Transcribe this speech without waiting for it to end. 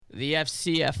the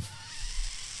FCF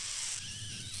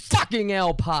fucking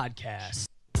L podcast.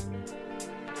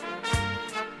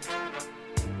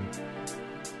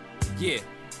 Yeah.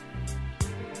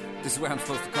 This is where I'm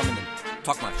supposed to come in and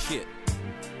talk my shit.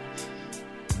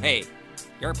 Hey,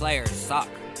 your players suck.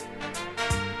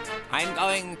 I'm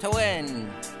going to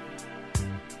win.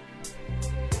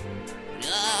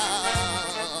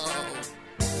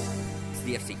 It's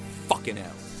the FC fucking L.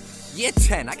 Year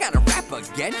 10, I gotta rap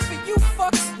again for you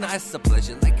fucks? Nah, it's a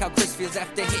pleasure, like how Chris feels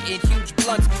after hitting huge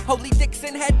blunts. Holy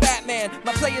Dixon had Batman,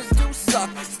 my players do suck.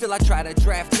 Still I try to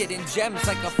draft hidden gems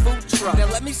like a food truck. Now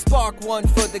let me spark one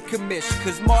for the commish,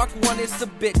 cause Mark 1 is a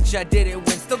bitch, I didn't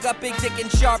win. Still got big dick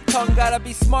and sharp tongue, gotta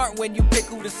be smart when you pick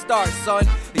who to start, son.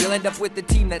 You'll end up with the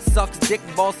team that sucks dick,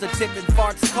 balls to tip and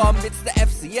farts come. It's the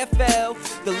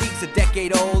FCFL, the league's a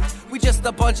decade old. We just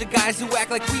a bunch of guys who act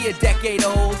like we a decade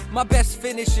old. My best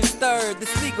finish is third,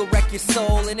 this league will wreck your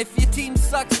soul. And if your team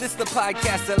sucks, this the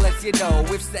podcast that lets you know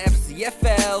it's the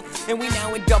FCFL, and we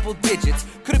now in double digits.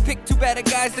 Could've picked two better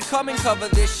guys to come and cover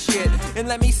this shit. And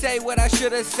let me say what I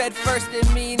should've said first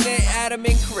and mean it, Adam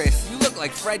and Chris. You look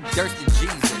like Fred Durst and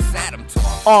Jesus. Adam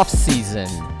talk. Off-season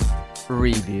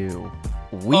review.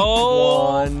 Week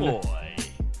 1 boy.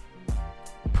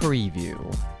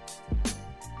 preview.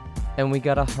 And we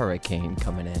got a hurricane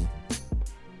coming in.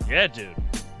 Yeah, dude.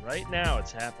 Right now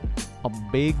it's happening. A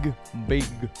big, big,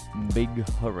 big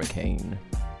hurricane.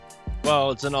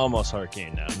 Well, it's an almost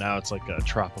hurricane now. Now it's like a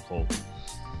tropical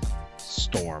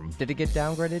storm. Did it get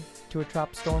downgraded to a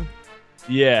trop storm?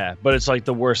 Yeah, but it's like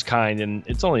the worst kind, and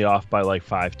it's only off by like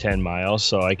 5-10 miles,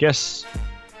 so I guess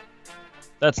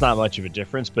that's not much of a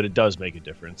difference, but it does make a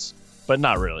difference. But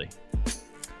not really.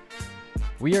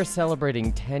 We are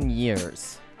celebrating 10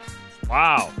 years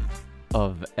Wow.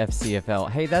 of FCFL.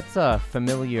 Hey, that's a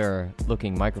familiar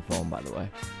looking microphone, by the way.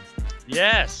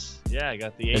 Yes. Yeah, I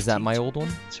got the AT. Is that my old one?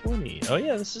 20. Oh,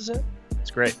 yeah, this is it. It's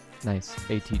great. Nice.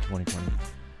 AT 2020.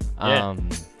 Yeah.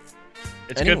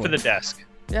 It's anyway. good for the desk.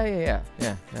 Yeah.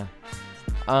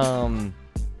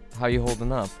 How you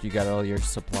holding up? You got all your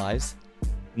supplies?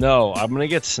 No, I'm going to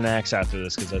get snacks after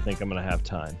this because I think I'm going to have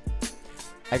time.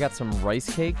 I got some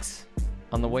rice cakes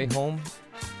on the way home,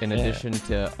 in addition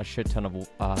to a shit ton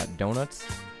of donuts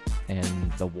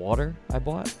and the water I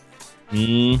bought.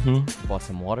 Mm-hmm. Bought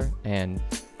some water and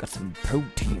got some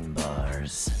protein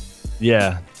bars.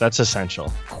 Yeah, that's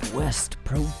essential. Quest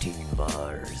protein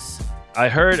bars. I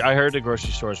heard the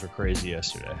grocery stores were crazy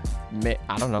yesterday.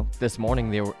 I don't know. This morning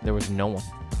there was no one.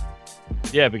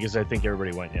 Yeah, because I think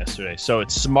everybody went yesterday. So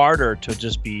it's smarter to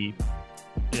just be,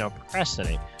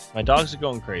 procrastinate. My dogs are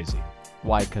going crazy.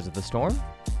 Why? Because of the storm?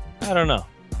 I don't know.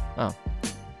 Oh.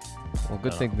 Well,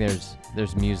 good thing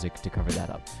there's music to cover that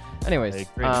up. Anyways,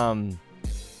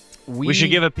 we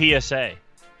should give a PSA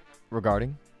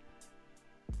regarding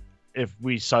if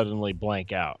we suddenly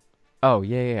blank out. Oh,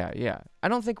 yeah. I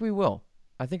don't think we will.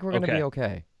 I think we're going to be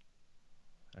okay.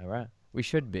 All right. We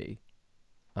should be.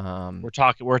 We're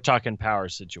talking power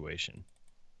situation.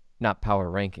 Not power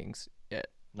rankings yet.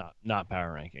 Not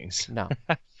power rankings. No.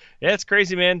 Yeah, it's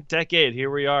crazy, man. Decade. Here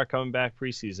we are coming back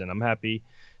preseason. I'm happy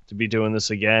to be doing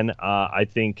this again. I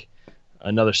think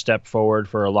another step forward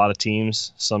for a lot of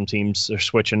teams. Some teams are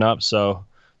switching up, so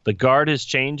the guard is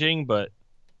changing, but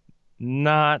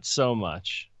not so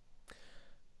much.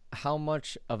 How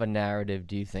much of a narrative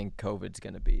do you think COVID's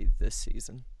going to be this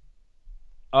season?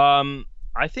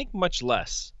 I think much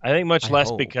less. I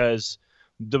hope. Because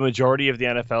the majority of the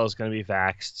NFL is going to be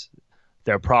vaxxed.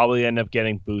 They'll probably end up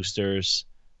getting boosters.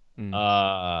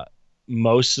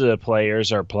 Most of the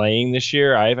players are playing this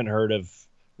year. I haven't heard of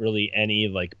really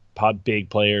any big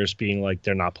players being like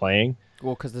they're not playing.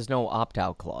 Well, because there's no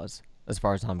opt-out clause, as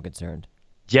far as I'm concerned.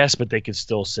 Yes, but they could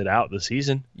still sit out the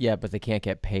season. Yeah, but they can't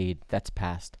get paid. That's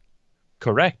past.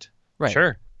 Correct. Right.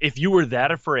 Sure. If you were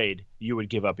that afraid, you would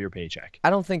give up your paycheck. I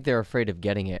don't think they're afraid of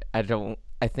getting it. I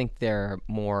think they're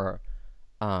more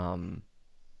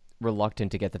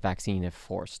reluctant to get the vaccine if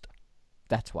forced.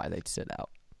 That's why they'd sit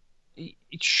out.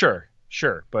 Sure.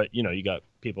 But, you got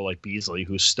people like Beasley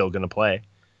who's still going to play.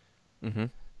 Mm-hmm.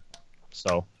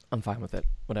 So I'm fine with it.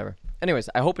 Whatever. Anyways,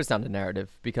 I hope it's not a narrative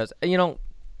because, in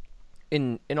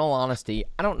all honesty,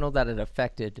 I don't know that it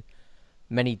affected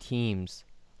many teams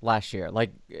last year.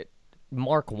 Like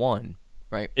Mark 1,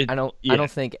 right? I don't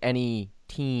think any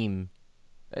team,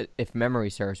 if memory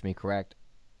serves me correct,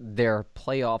 their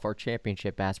playoff or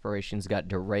championship aspirations got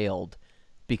derailed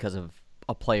because of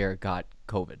a player got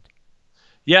COVID.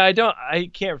 Yeah, I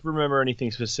can't remember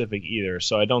anything specific either,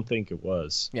 so I don't think it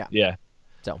was. Yeah.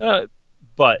 So,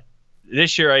 but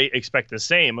this year I expect the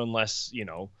same unless,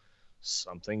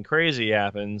 something crazy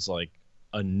happens, like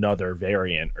another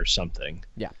variant or something.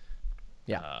 Yeah.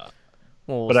 Yeah. Uh,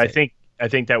 Well, we'll but see. I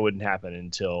think that wouldn't happen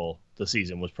until the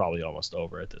season was probably almost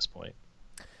over at this point.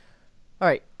 All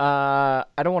right. I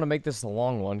don't want to make this a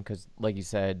long one because, like you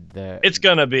said, It's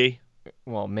gonna be.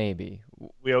 well, maybe.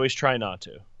 We always try not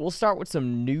to. We'll start with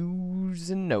some news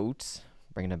and notes.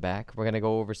 Bringing it back. We're going to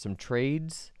go over some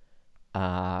trades.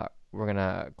 We're going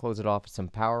to close it off with some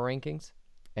power rankings.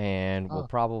 And we'll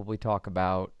probably talk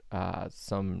about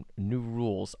some new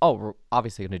rules. Oh, we're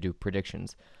obviously going to do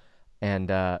predictions. And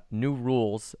new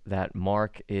rules that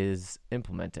Mark is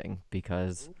implementing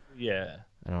because Yeah.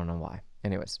 I don't know why.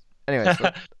 Anyways,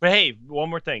 But hey, one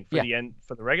more thing for Yeah. the end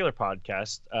for the regular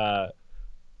podcast.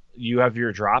 You have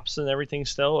your drops and everything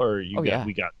still, or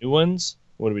we got new ones?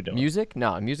 What are we doing? music?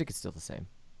 No, music is still the same.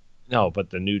 No, but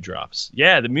the new drops.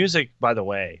 Yeah, the music. By the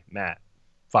way, Matt,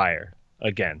 fire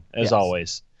again as Yes.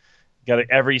 always. Got it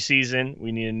every season.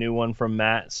 We need a new one from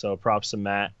Matt. So props to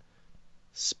Matt.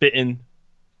 Spitting,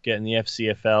 getting the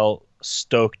FCFL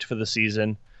stoked for the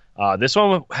season. This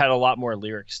one had a lot more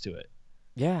lyrics to it.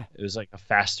 Yeah, It was like a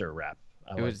faster rap.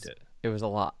 I it liked was. it. It was a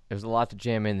lot. It was a lot to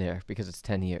jam in there because it's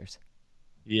 10 years.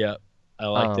 Yeah, I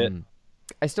liked it.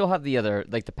 I still have the other,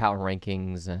 like the power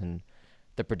rankings and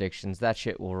the predictions. That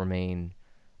shit will remain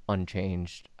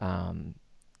unchanged.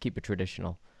 Keep it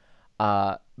traditional.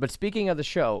 But speaking of the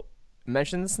show,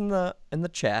 mention this in the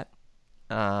chat.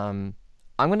 I'm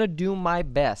gonna do my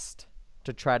best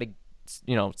to try to,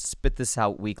 spit this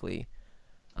out weekly.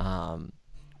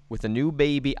 With a new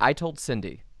baby, I told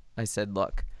Cindy, I said,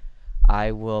 look,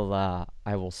 I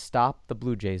will stop the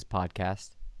Blue Jays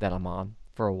podcast that I'm on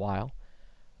for a while.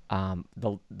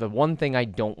 The one thing I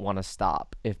don't want to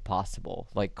stop, if possible,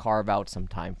 like carve out some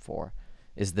time for,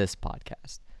 is this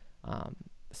podcast.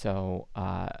 So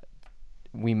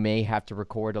we may have to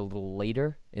record a little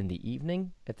later in the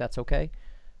evening, if that's okay.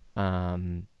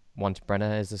 Once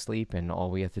Brenna is asleep and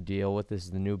all we have to deal with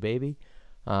is the new baby.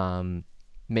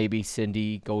 Maybe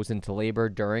Cindy goes into labor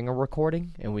during a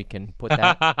recording, and we can put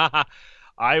that.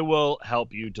 I will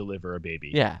help you deliver a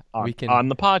baby. Yeah, on, we can on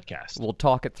the podcast. We'll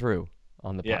talk it through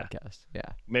on the Yeah. podcast. Yeah.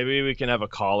 Maybe we can have a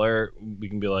caller. We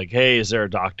can be like, "Hey, is there a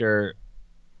doctor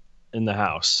in the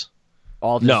house?"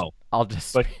 I'll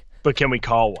just. But can we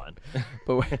call one?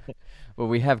 but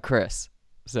we have Chris,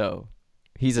 so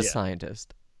he's a Yeah.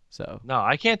 scientist. So No,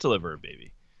 I can't deliver a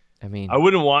baby. I mean, I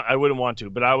wouldn't want to,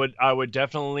 but I would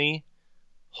definitely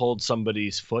hold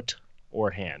somebody's foot or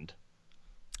hand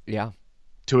yeah.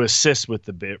 to assist with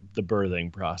the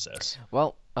birthing process.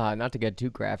 Well, not to get too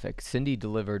graphic, Cindy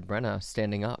delivered Brenna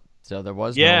standing up, so there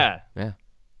was Yeah. yeah,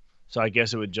 So I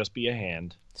guess it would just be a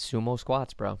hand. sumo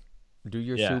squats, bro. Do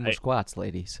your Yeah, sumo squats,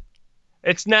 ladies.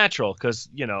 It's natural because,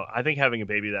 I think having a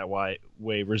baby that way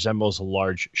resembles a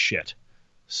large shit.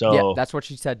 So Yeah, that's what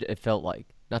she said. It felt like,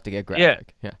 not to get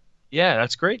graphic. Yeah. yeah,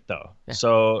 that's great though. Yeah.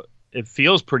 So it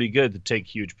feels pretty good to take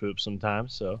huge poops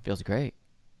sometimes. So Feels great.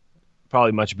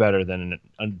 probably much better than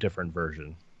a different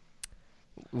version.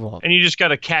 Well, And you just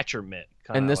got a catcher mitt.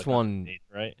 kinda And this like one- underneath,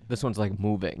 right? this one's like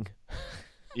moving.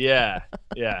 Yeah,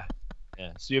 yeah,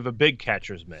 yeah. So you have a big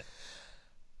catcher's mitt.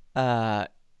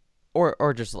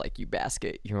 Or just like you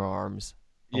basket your arms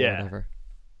or Yeah. whatever.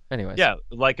 Anyways. Yeah,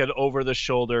 like an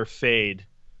over-the-shoulder fade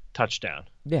touchdown.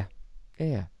 Yeah.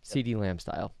 CD Lamb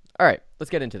style. All right, let's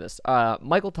get into this.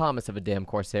 Michael Thomas of a damn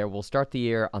Corsair will start the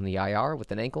year on the IR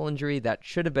with an ankle injury that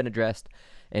should have been addressed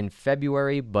in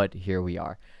February, but here we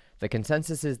are. The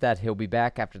consensus is that he'll be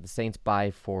back after the Saints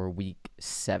bye for week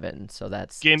 7. So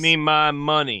that's Give me my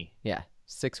money.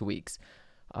 6 weeks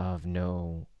of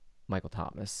no Michael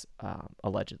Thomas,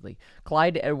 allegedly.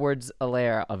 Clyde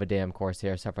Edwards-Helaire of a damn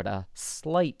Corsair suffered a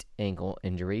slight ankle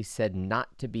injury, said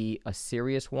not to be a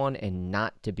serious one and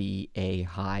not to be a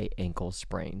high ankle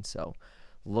sprain. So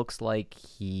looks like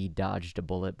he dodged a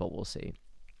bullet, but we'll see.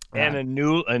 And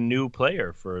a new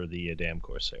player for the damn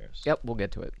Corsairs. Yep, we'll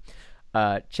get to it.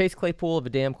 Chase Claypool of a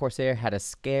damn Corsair had a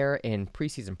scare in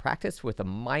preseason practice with a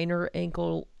minor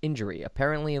ankle injury.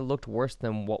 Apparently, it looked worse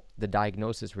than what the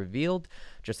diagnosis revealed.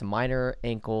 Just a minor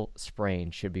ankle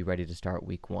sprain. Should be ready to start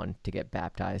week 1 to get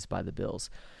baptized by the Bills.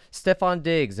 Stephon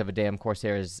Diggs of a damn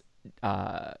Corsairs.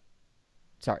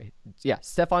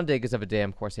 Stephon Diggs of a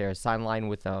damn Corsair sidelined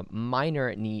with a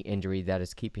minor knee injury that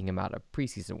is keeping him out of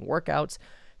preseason workouts.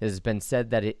 It has been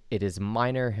said that it is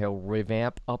minor. He'll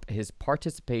revamp up his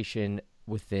participation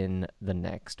within the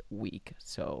next week.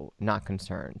 So not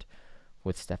concerned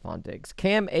with Stephon Diggs.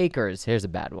 Cam Akers, here's a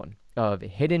bad one, of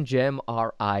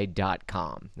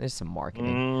HiddenGemRI.com. There's some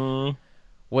marketing.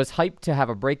 Was hyped to have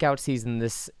a breakout season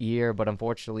this year, but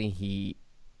unfortunately he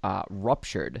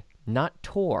ruptured, not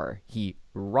tore. He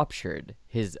ruptured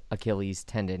his Achilles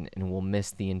tendon and will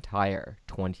miss the entire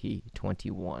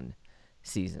 2021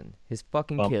 season. His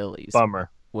fucking Achilles Bummer.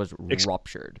 was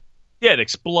ruptured. Yeah, it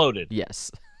exploded.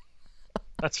 Yes.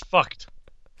 That's fucked.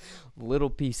 Little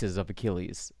pieces of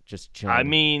Achilles just chilling. I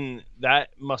mean, that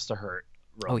must have hurt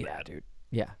real yeah, bad. dude.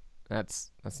 Yeah.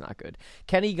 That's not good.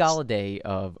 Kenny Galladay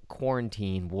of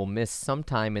Quarantine will miss some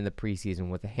time in the preseason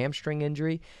with a hamstring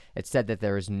injury. It said that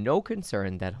there is no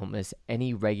concern that he'll miss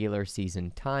any regular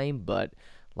season time, but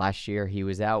last year he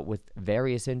was out with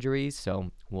various injuries,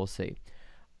 so we'll see.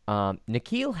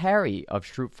 N'Keal Harry of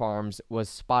Shroot Farms was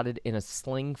spotted in a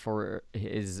sling for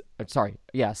his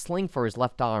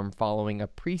left arm following a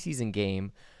preseason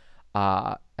game.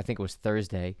 I think it was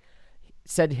Thursday.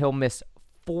 Said he'll miss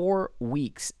 4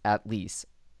 weeks at least.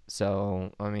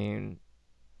 So, I mean,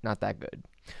 not that good.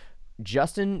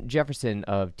 Justin Jefferson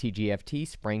of TGFT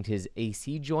sprained his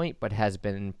AC joint, but has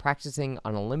been practicing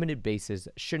on a limited basis.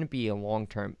 Shouldn't be a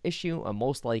long-term issue, and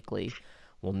most likely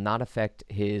will not affect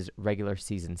his regular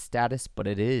season status, but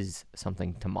it is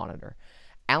something to monitor.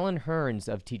 Alan Hearns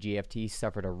of TGFT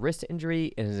suffered a wrist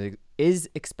injury and is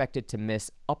expected to miss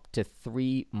up to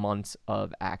 3 months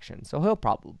of action, so he'll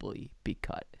probably be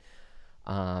cut.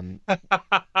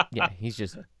 Yeah, he's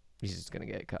just gonna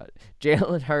get cut.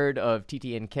 Jalen Hurd of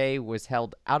TTNK was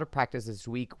held out of practice this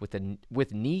week with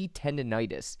knee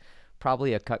tendonitis,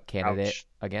 probably a cut candidate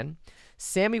again.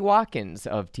 Sammy Watkins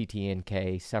of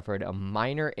TTNK suffered a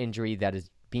minor injury that is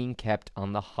being kept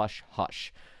on the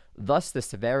hush-hush. Thus, the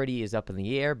severity is up in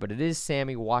the air, but it is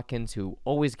Sammy Watkins who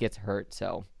always gets hurt,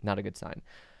 so not a good sign.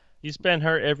 He's been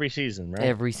hurt every season, right?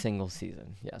 Every single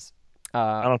season, yes.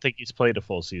 I don't think he's played a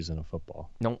full season of football.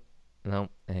 No,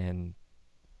 and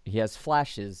he has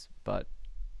flashes, but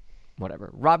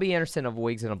whatever. Robbie Anderson of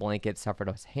Wigs in a Blanket suffered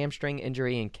a hamstring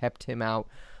injury and kept him out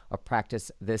of practice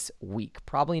this week.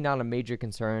 Probably not a major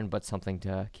concern, but something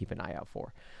to keep an eye out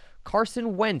for.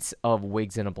 Carson Wentz of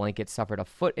Wigs in a Blanket suffered a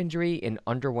foot injury and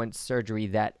underwent surgery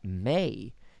that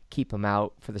may keep him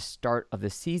out for the start of the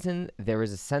season. There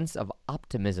is a sense of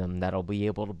optimism that he'll be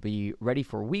able to be ready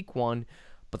for week 1,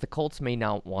 but the Colts may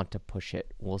not want to push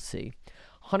it. We'll see.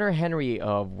 Hunter Henry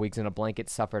of Wigs in a Blanket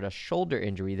suffered a shoulder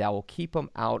injury that will keep him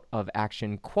out of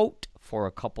action, quote, for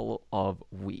a couple of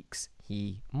weeks.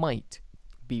 He might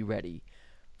be ready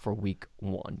for week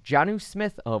 1. Jonnu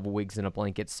Smith of Wigs in a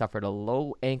Blanket suffered a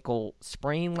low ankle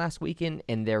sprain last weekend,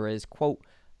 and there is, quote,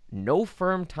 no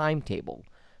firm timetable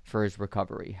for his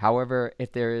recovery. However,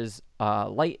 if there is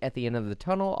light at the end of the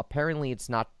tunnel, apparently it's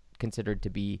not considered to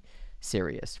be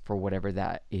serious, for whatever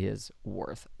that is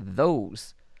worth.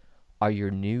 Those are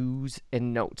your news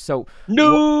and notes. So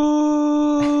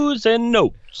news and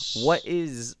notes. What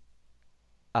is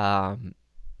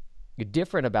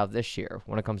different about this year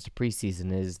when it comes to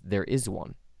preseason is there is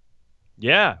one.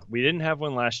 Yeah, we didn't have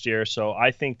one last year, so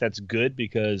I think that's good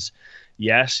because,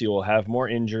 yes, you will have more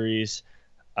injuries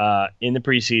in the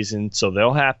preseason, so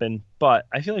they'll happen, but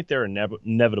I feel like they're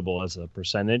inevitable as a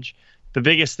percentage. The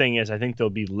biggest thing is I think there'll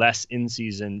be less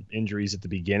in-season injuries at the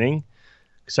beginning.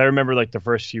 Because I remember like the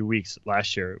first few weeks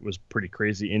last year, it was pretty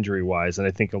crazy injury-wise, and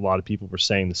I think a lot of people were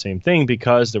saying the same thing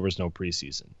because there was no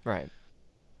preseason. Right.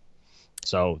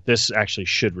 So this actually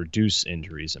should reduce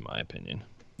injuries, in my opinion.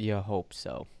 You hope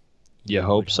so. You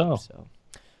hope so.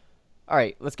 All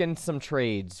right, let's get into some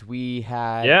trades. We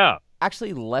had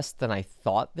actually less than I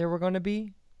thought there were going to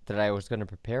be that I was going to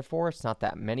prepare for. It's not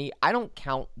that many. I don't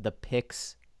count the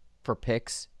picks for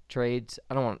picks trades.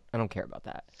 I don't care about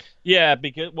that. Yeah,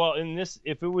 because in this,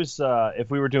 if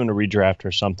we were doing a redraft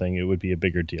or something, it would be a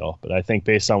bigger deal. But I think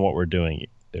based on what we're doing,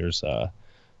 there's I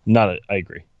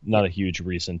agree, not a huge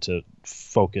reason to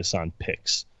focus on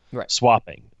picks. Right.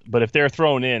 Swapping. But if they're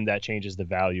thrown in, that changes the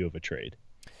value of a trade.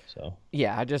 So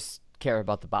yeah, I just care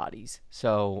about the bodies.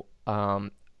 So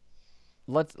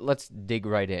let's dig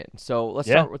right in. So let's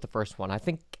start with the first one. I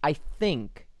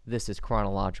think this is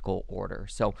chronological order.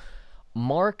 So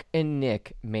Mark and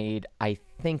Nick made, I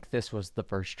think this was the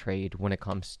first trade when it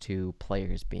comes to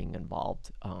players being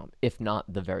involved, if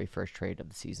not the very first trade of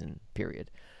the season, period.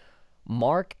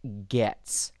 Mark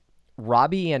gets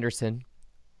Robbie Anderson,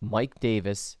 Mike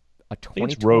Davis, a 2020. I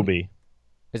think it's Roby.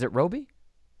 Is it Roby?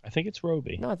 I think it's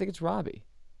Roby. No, I think it's Robbie.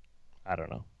 I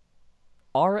don't know.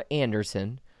 R.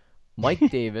 Anderson, Mike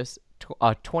Davis,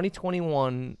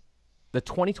 2021, the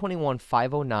 2021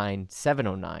 509,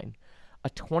 709, a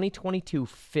 2022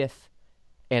 fifth,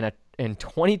 and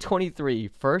 2023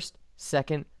 first,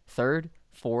 second, third,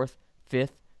 fourth,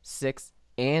 fifth, sixth,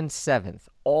 and seventh.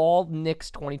 All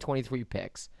Knicks 2023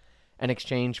 picks in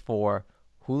exchange for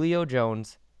Julio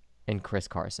Jones and Chris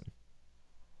Carson.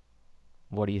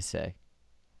 What do you say?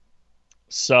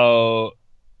 So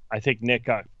I think Nick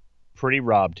got pretty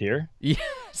robbed here.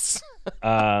 Yes.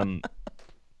 Um,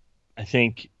 I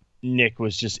think Nick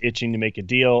was just itching to make a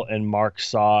deal, and Mark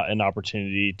saw an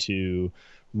opportunity to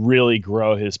really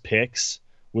grow his picks,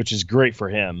 which is great for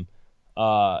him.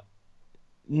 Uh,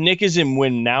 Nick is in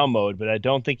win now mode, but I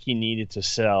don't think he needed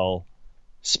to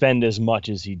spend as much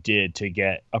as he did to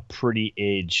get a pretty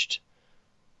aged.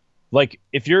 Like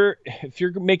if you're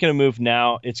making a move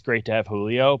now, it's great to have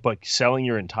Julio, but selling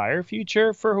your entire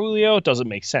future for Julio doesn't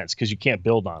make sense because you can't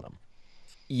build on him.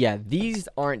 Yeah, these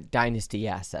aren't dynasty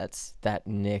assets that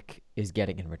Nick is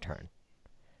getting in return.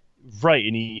 Right,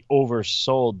 and he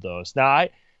oversold those. Now,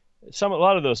 a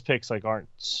lot of those picks like aren't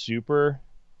super,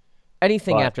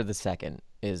 Anything but after the second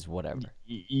is whatever.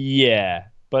 yeah.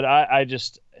 But I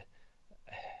just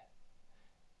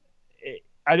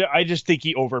think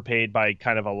he overpaid by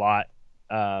kind of a lot.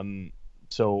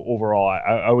 So overall,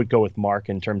 I would go with Mark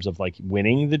in terms of like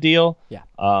winning the deal. Yeah.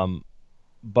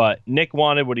 But Nick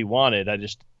wanted what he wanted.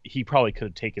 He probably could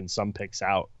have taken some picks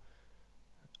out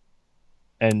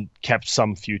and kept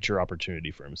some future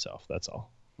opportunity for himself. That's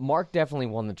all. Mark definitely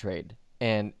won the trade.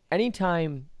 And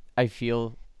anytime I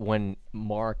feel when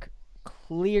Mark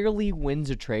clearly wins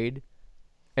a trade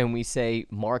and we say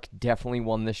Mark definitely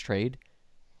won this trade,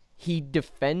 he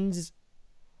defends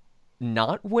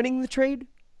not winning the trade.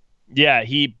 Yeah,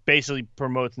 he basically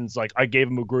promotes and is like, I gave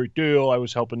him a great deal. I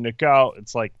was helping Nick out.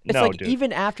 It's like, It's no, like dude.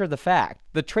 even after the fact,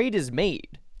 the trade is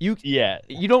made. Yeah,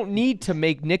 You don't need to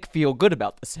make Nick feel good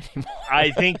about this anymore. I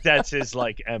think that's his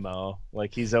like MO.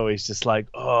 Like he's always just like,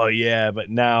 oh yeah, but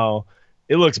now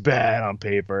it looks bad on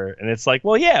paper, and it's like,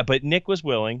 well, yeah, but Nick was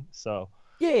willing, so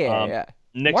Yeah.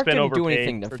 Nick's Mark been didn't do overpaid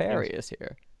anything for things. nefarious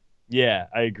here. Yeah,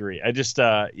 I agree. I just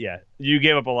yeah, you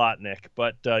gave up a lot, Nick,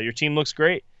 but your team looks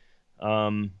great.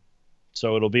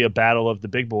 So it'll be a battle of the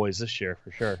big boys this year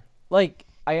for sure. Like,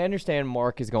 I understand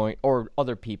Mark is going, or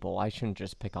other people, I shouldn't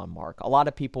just pick on Mark. A lot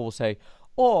of people will say,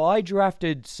 oh, I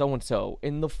drafted so-and-so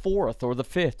in the 4th or the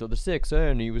 5th or the 6th,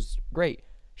 and he was great.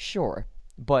 Sure,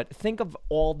 but think of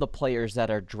all the players that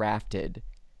are drafted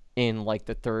in, like,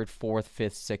 the 3rd, 4th,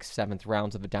 5th, 6th, 7th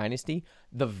rounds of a dynasty.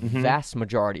 The vast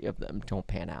majority of them don't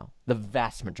pan out. The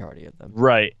vast majority of them.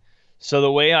 Right. So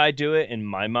the way I do it in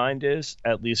my mind is,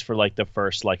 at least for like the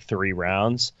first like 3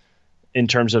 rounds, in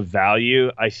terms of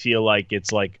value, I feel like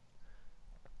it's like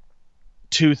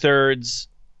 2/3,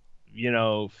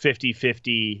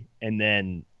 50-50, and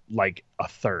then like a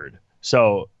third.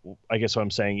 So I guess what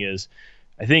I'm saying is,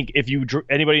 I think if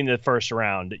anybody in the first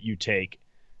round that you take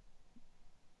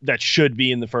that should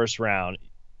be in the first round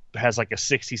has like a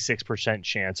 66%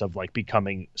 chance of like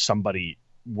becoming somebody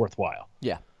worthwhile.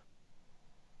 Yeah.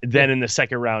 Then in the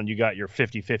second round, you got your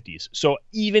 50-50s. So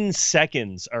even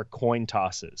seconds are coin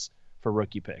tosses for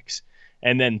rookie picks.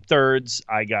 And then thirds,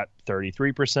 I got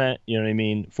 33%, you know what I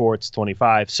mean? Fourths,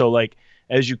 25. So like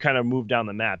as you kind of move down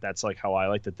the map, that's like how I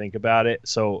like to think about it.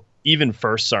 So even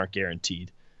firsts aren't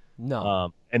guaranteed.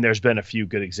 No. And there's been a few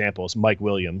good examples. Mike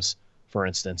Williams, for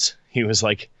instance, he was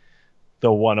like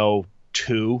the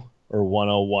 102 or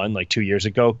 101 like 2 years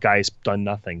ago. Guy's done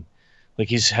nothing. Like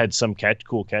he's had some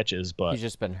cool catches, but He's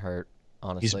just been hurt,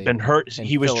 honestly. he's been hurt. And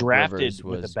He was Phillip drafted Rivers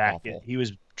with a was back. awful. He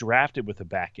was drafted with a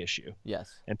back issue, Yes.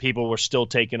 and people were still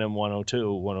taking him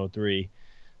 102, 103.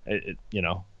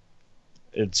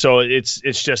 So it's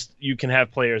just you can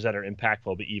have players that are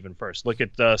impactful, but even first. Look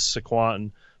at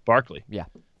Saquon Barkley. Yeah.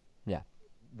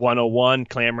 101,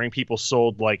 clamoring. People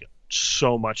sold like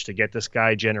so much to get this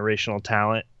guy, generational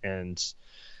talent, and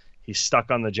he's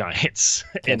stuck on the Giants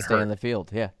Can't and stay hurt. in the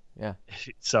field. Yeah.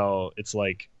 So it's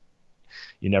like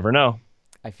you never know.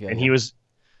 I feel And you. he was,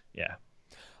 yeah.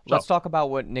 Let's talk about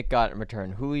what Nick got in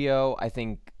return. Julio, I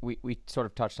think we sort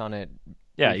of touched on it.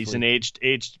 Yeah, he's briefly. an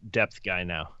aged depth guy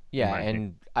now. Yeah, in my opinion.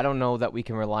 and I don't know that we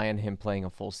can rely on him playing a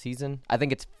full season. I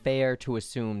think it's fair to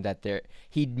assume that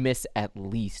he'd miss at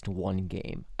least one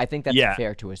game. I think that's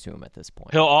fair to assume at this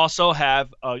point. He'll also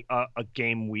have a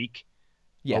game week,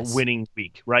 Yes. a winning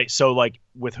week, right? So like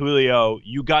with Julio,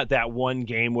 you got that one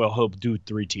game where he'll do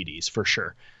 3 TDs for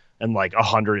sure, and like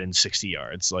 160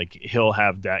 yards. Like he'll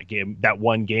have that game, that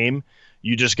one game.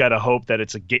 You just gotta hope that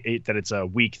it's a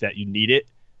week that you need it,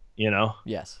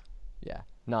 Yes. Yeah.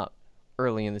 Not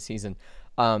early in the season.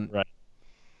 Right.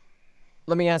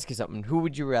 Let me ask you something. Who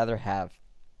would you rather have?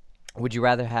 Would you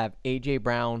rather have A.J.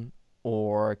 Brown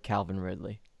or Calvin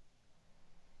Ridley?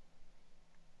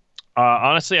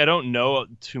 Honestly, I don't know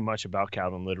too much about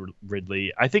Calvin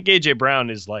Ridley. I think AJ Brown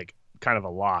is like kind of a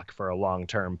lock for a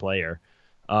long-term player.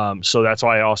 So that's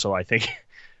why I think,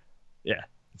 yeah,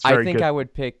 it's very I think good. I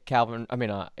would pick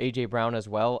A.J. Brown as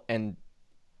well. And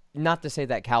not to say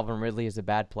that Calvin Ridley is a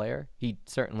bad player. He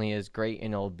certainly is great,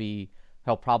 and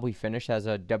he'll probably finish as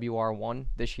a WR1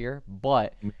 this year.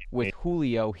 But with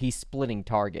Julio, he's splitting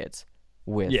targets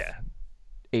with Yeah.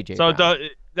 AJ So Brown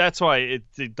that's why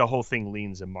the whole thing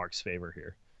leans in Mark's favor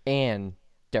here. and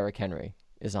Derrick Henry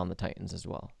is on the Titans as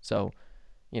well. So,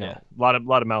 you know, a lot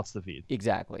of mouths to feed.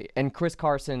 exactly. And Chris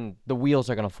Carson, the wheels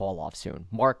are going to fall off soon.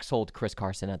 Mark sold Chris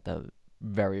Carson at the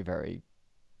very, very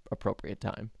appropriate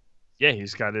time. Yeah,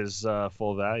 he's got his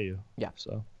full value. Yeah.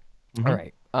 So. All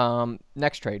right.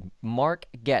 Next trade. Mark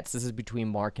gets, this is between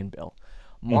Mark and Bill.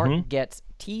 Mark gets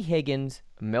T. Higgins,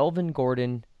 Melvin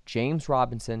Gordon, James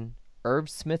Robinson, Irv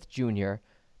Smith Jr.,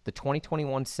 the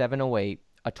 2021 708,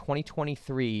 a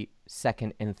 2023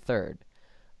 second and third.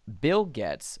 Bill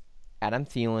gets Adam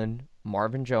Thielen,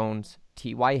 Marvin Jones,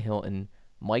 T.Y. Hilton,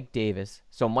 Mike Davis.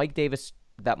 So Mike Davis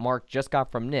that Mark just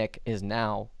got from Nick is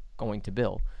now going to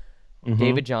Bill.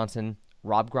 David Johnson,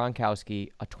 Rob Gronkowski,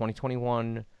 the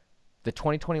 2021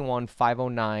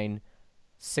 509,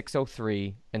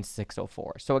 603, and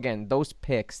 604. So again, those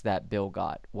picks that Bill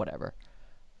got, whatever.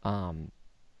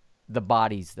 The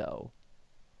bodies, though.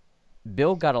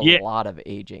 Bill got a lot of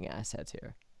aging assets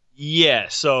here. Yeah,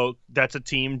 so that's a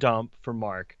team dump for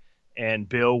Mark, and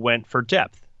Bill went for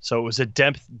depth. So it was a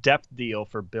depth deal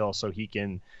for Bill, so he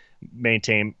can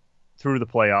maintain through the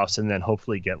playoffs and then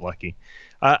hopefully get lucky.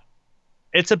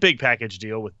 It's a big package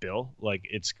deal with Bill. Like,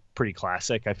 it's pretty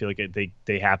classic. I feel like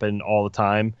they happen all the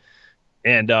time,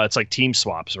 and it's like team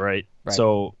swaps, right?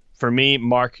 So for me,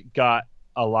 Mark got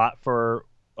a lot for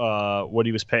what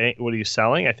he was paying, what he was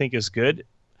selling. I think is good,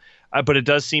 but it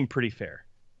does seem pretty fair.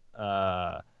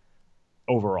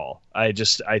 Overall, I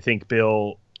think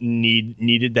Bill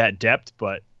needed that depth,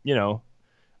 but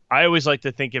I always like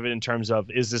to think of it in terms of,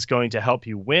 is this going to help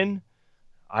you win?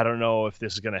 I don't know if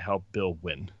this is going to help Bill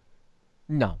win.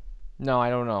 No, I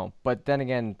don't know. But then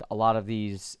again, a lot of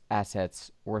these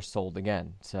assets were sold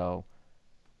again. So,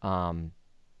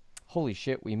 holy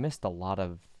shit,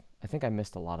 I think I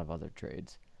missed a lot of other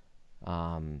trades.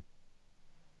 I'll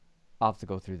have to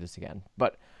go through this again.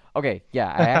 But okay,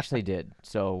 yeah, I actually did.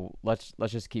 So let's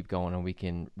just keep going, and we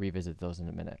can revisit those in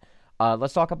a minute.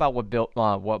 Let's talk about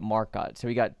what Mark got. So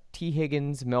we got T.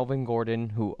 Higgins, Melvin Gordon,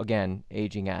 who again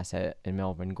aging asset, and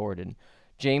Melvin Gordon,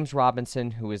 James Robinson,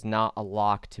 who is not a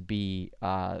lock to be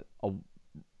the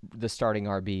starting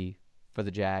RB for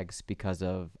the Jags because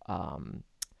of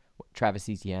Travis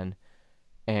Etienne,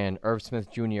 and Irv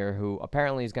Smith Jr., who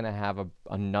apparently is going to have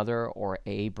another or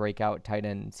a breakout tight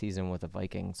end season with the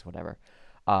Vikings, whatever.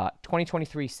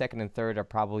 2023 second and third are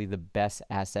probably the best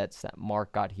assets that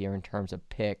Mark got here in terms of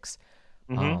picks.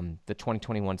 The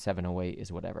 2021 708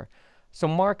 is whatever. So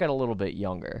Mark got a little bit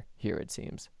younger here, it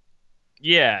seems.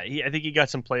 Yeah, I think he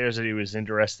got some players that he was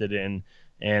interested in,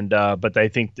 and but I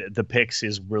think the picks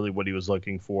is really what he was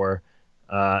looking for,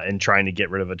 and trying to get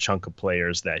rid of a chunk of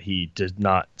players that he did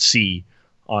not see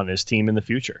on his team in the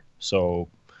future. So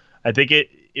I think it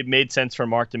made sense for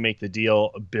Mark to make the deal.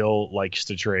 Bill likes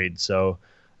to trade, so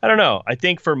I don't know. I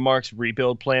think for Mark's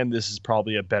rebuild plan, this is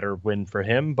probably a better win for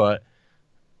him, but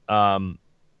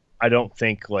I don't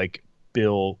think like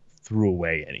Bill threw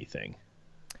away anything.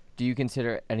 Do you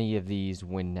consider any of these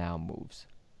win now moves?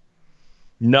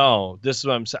 No, this is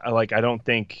what I'm saying. Like, I don't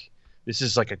think this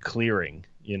is like a clearing.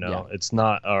 Yeah. It's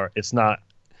not. I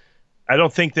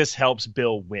don't think this helps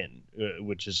Bill win,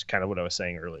 which is kind of what I was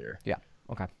saying earlier. Yeah.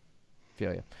 Okay.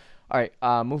 Feel you. All right.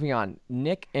 Moving on.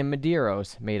 Nick and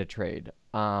Medeiros made a trade.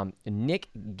 Nick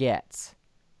gets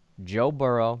Joe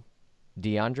Burrow,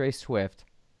 DeAndre Swift,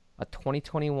 the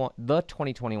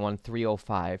 2021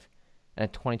 305. And a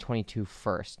 2022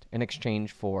 first in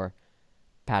exchange for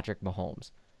Patrick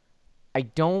Mahomes. I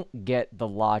don't get the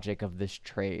logic of this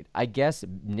trade. I guess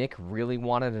Nick really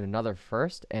wanted another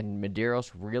first, and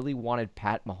Medeiros really wanted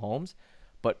Pat Mahomes,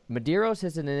 but Medeiros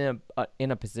isn't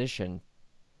in a position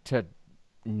to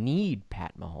need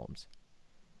Pat Mahomes.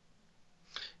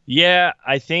 Yeah,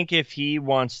 I think if he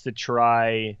wants to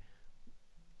try,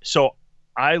 so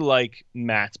I like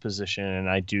Matt's position, and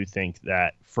I do think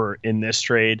that in this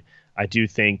trade, I do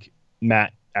think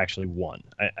Matt actually won.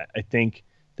 I think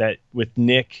that with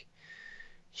Nick,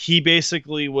 he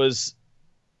basically was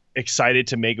excited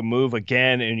to make a move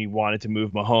again, and he wanted to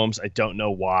move Mahomes. I don't know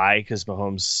why, because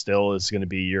Mahomes still is going to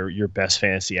be your best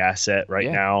fantasy asset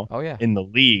now in the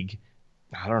league.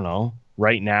 I don't know.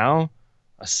 Right now,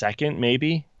 a second,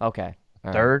 maybe. Okay.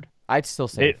 Third. Right. I'd still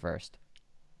say first.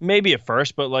 Maybe at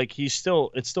first, but like it's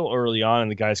still early on in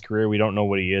the guy's career. We don't know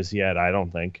what he is yet, I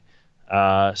don't think.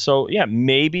 So yeah,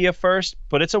 maybe a first,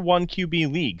 but it's a 1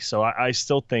 QB league, so I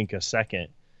still think a second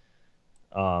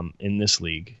in this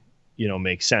league.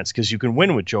 makes sense because you can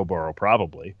win with Joe Burrow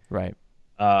probably. Right.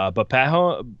 But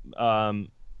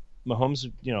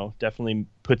Mahomes, definitely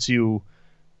puts you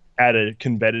at a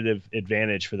competitive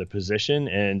advantage for the position.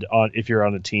 And if you're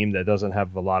on a team that doesn't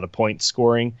have a lot of point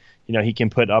scoring, he can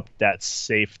put up that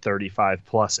safe 35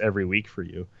 plus every week for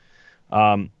you.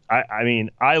 I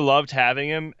mean, I loved having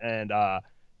him, and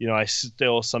I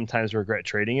still sometimes regret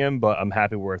trading him, but I'm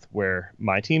happy with where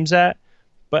my team's at.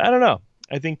 But I don't know.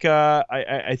 I think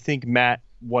I think Matt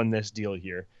won this deal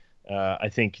here. I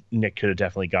think Nick could have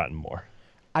definitely gotten more.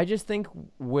 I just think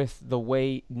with the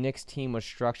way Nick's team was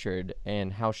structured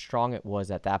and how strong it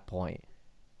was at that point,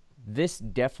 this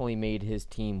definitely made his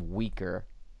team weaker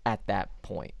at that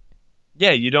point.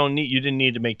 Yeah, you didn't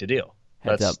need to make the deal.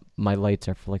 Heads up, my lights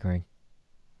are flickering.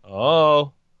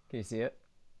 Oh. Can you see it?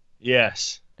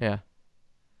 Yes. Yeah.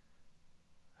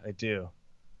 I do.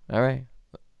 All right.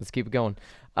 Let's keep it going.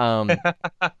 So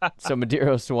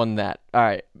Medeiros won that. All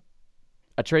right.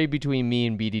 A trade between me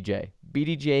and BDJ.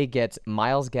 BDJ gets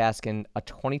Myles Gaskin, a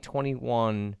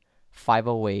 2021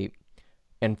 508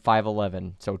 and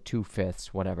 511, so 2/5,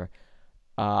 whatever.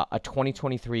 A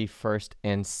 2023 first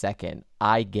and second.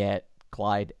 I get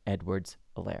Clyde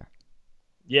Edwards-Helaire.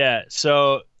 Yeah,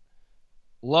 so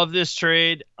love this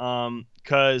trade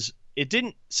because it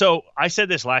didn't. So I said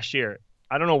this last year.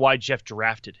 I don't know why Jeff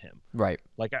drafted him. Right.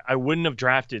 Like I wouldn't have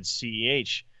drafted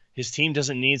CEH. His team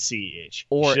doesn't need CEH.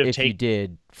 Or if you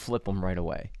did, flip him right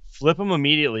away. Flip him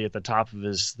immediately at the top of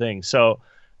his thing. So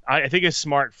I think it's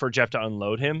smart for Jeff to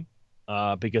unload him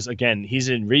because, again, he's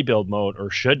in rebuild mode or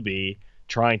should be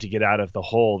trying to get out of the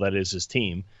hole that is his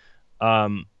team.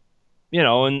 And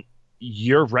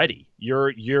you're ready.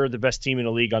 You're the best team in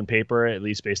the league on paper, at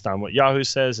least based on what Yahoo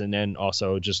says, and then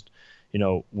also just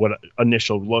what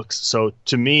initial looks. So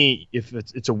to me, if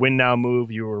it's a win now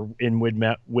move, you were in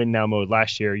win now mode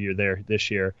last year. You're there this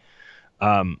year.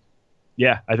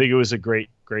 Yeah, I think it was a great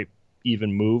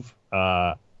even move.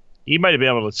 He might have been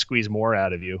able to squeeze more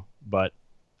out of you, but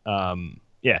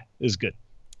yeah, it was good.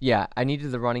 Yeah, I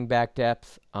needed the running back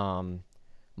depth.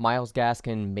 Myles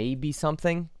Gaskin may be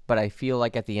something, but I feel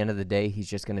like at the end of the day, he's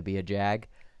just going to be a jag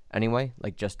anyway,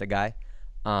 like just a guy.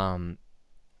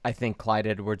 I think Clyde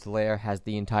Edwards-Helaire has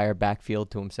the entire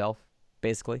backfield to himself,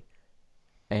 basically,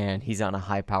 and he's on a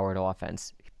high-powered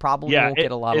offense. He probably won't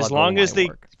get a lot of as long as they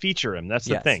work. feature him. That's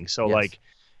the Yes, thing. So yes. like,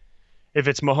 if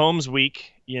it's Mahomes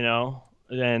week,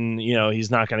 then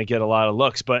he's not going to get a lot of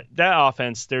looks. But that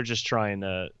offense, they're just trying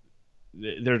to.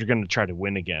 They're going to try to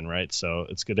win again, right? So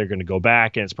it's good. They're going to go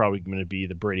back, and it's probably going to be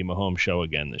the Brady Mahomes show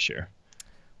again this year.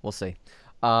 We'll see.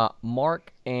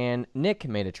 Mark and Nick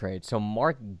made a trade. So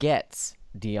Mark gets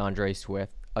DeAndre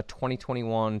Swift, a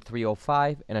 2021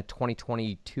 305 and a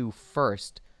 2022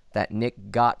 first that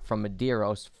Nick got from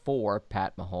Medeiros for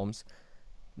Pat Mahomes.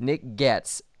 Nick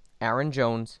gets Aaron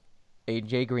Jones,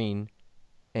 AJ Green,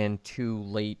 and 2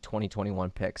 late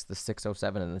 2021 picks, the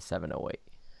 607 and the 708.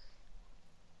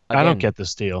 I don't get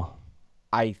this deal.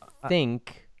 I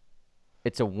think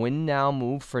it's a win now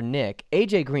move for Nick.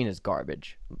 AJ Green is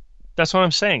garbage. That's what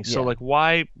I'm saying. So Yeah. like,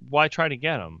 why try to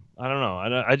get him? I don't know.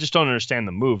 I just don't understand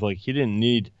the move. Like he didn't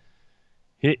need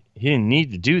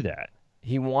to do that.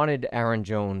 He wanted Aaron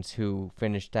Jones, who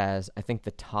finished as, I think,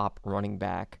 the top running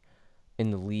back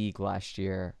in the league last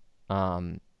year.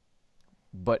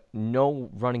 But no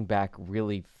running back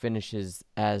really finishes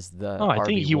as the No, I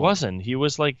think he RB1. wasn't. He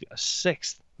was like a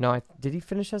sixth. No, did he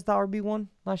finish as the RB1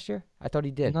 last year? I thought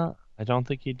he did. No, I don't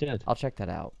think he did. I'll check that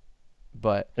out.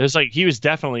 But It was like he was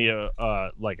definitely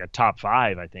like a top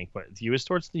 5, I think, but he was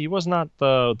not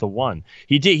the one.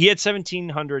 He had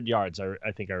 1,700 yards.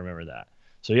 I think I remember that.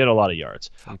 So he had a lot of yards.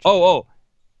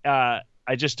 I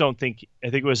just don't think.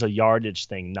 I think it was a yardage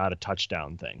thing, not a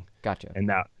touchdown thing. gotcha. And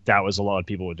that was a lot of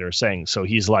people what they were saying. So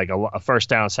he's like a first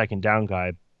down, second down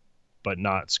guy, but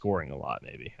not scoring a lot.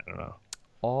 Maybe I don't know.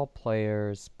 All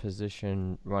players,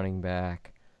 position, running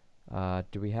back.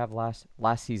 Do we have last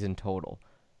season total?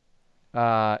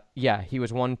 Yeah, he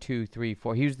was 1, 2, 3,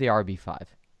 4. He was the RB5.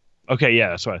 Okay, yeah,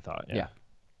 that's what I thought. Yeah.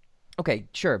 Okay,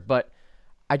 sure, but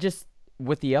I just,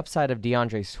 with the upside of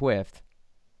DeAndre Swift,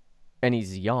 and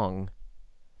he's young,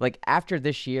 like after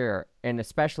this year, and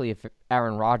especially if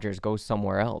Aaron Rodgers goes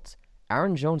somewhere else,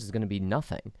 Aaron Jones is going to be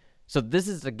nothing. So this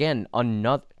is, again,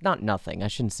 not nothing. I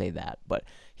shouldn't say that, but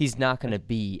he's not going to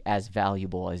be as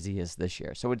valuable as he is this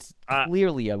year. So it's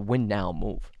clearly a win-now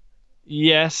move.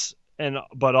 Yes,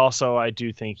 but also I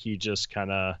do think he just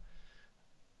kind of.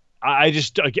 I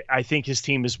think his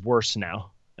team is worse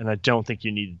now, and I don't think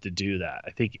you needed to do that.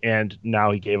 I think, and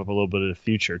now he gave up a little bit of the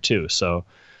future too. I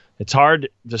it's hard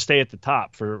to stay at the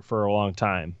top for a long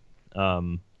time.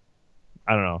 I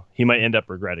I don't know. He might end up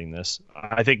regretting this.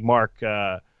 I think Mark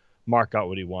got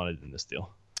what he wanted in this deal.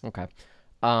 Okay.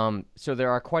 So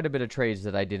there are quite a bit of trades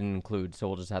that I didn't include, so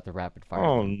we'll just have to rapid fire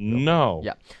Oh them real quick. no!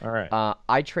 Yeah. All right.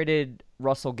 I traded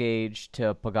Russell Gage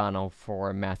to Pagano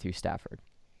for Matthew Stafford.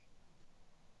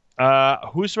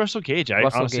 Who's Russell Gage? I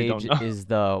Russell honestly Gage don't know. is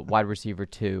the wide receiver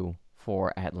 2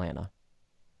 for Atlanta.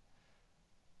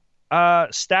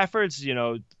 Stafford's,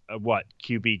 what,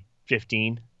 QB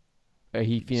 15?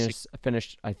 He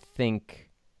finished. I think.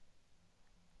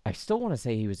 I still want to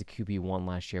say he was a QB1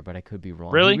 last year, but I could be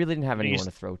wrong. Really? He really didn't have He's anyone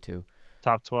to throw to.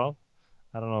 top 12?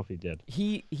 I don't know if he did.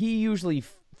 He usually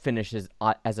finishes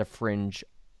as a fringe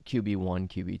QB1,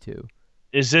 QB2.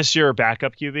 Is this your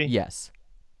backup QB? Yes.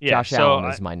 Yeah. Josh Allen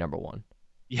is my number 1.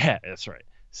 Yeah, that's right.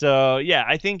 So yeah,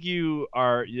 I think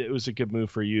it was a good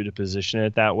move for you to position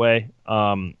it that way.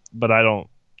 But I don't.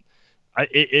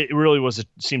 It really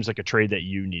seems like a trade that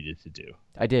you needed to do.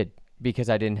 I did, because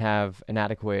I didn't have an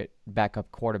adequate backup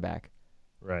quarterback.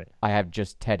 Right. I have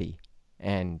just Teddy,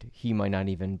 and he might not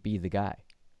even be the guy.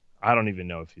 I don't even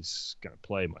know if he's going to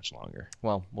play much longer.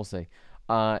 Well, we'll see.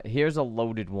 Here's a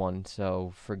loaded one,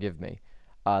 so forgive me.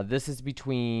 This is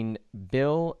between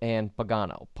Bill and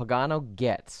Pagano. Pagano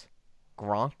gets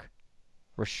Gronk,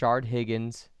 Rashard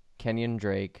Higgins, Kenyon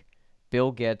Drake.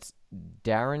 Bill gets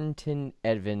Darrington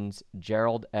Evans,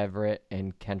 Gerald Everett,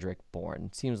 and Kendrick Bourne.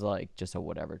 Seems like just a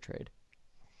whatever trade.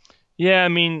 Yeah, I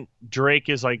mean, Drake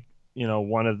is like,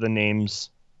 one of the names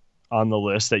on the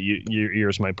list that your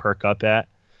ears might perk up at.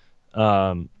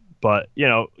 But,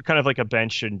 kind of like a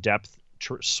bench and depth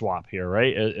swap here,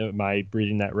 right? Am I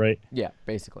reading that right? Yeah,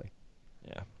 basically.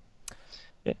 Yeah.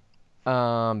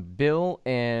 Bill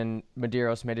and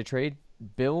Medeiros made a trade.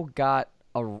 Bill got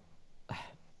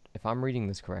if I'm reading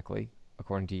this correctly,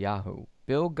 according to Yahoo,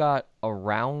 Bill got a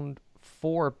round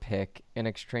 4 pick in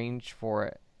exchange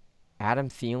for Adam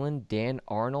Thielen, Dan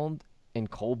Arnold,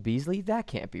 and Cole Beasley. That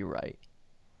can't be right.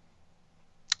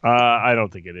 I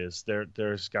don't think it is.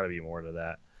 There's got to be more to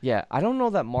that. Yeah, I don't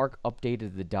know that Mark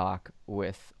updated the doc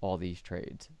with all these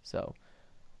trades. So,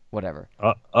 whatever.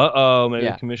 Maybe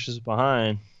Yeah. the commission's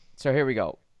behind. So here we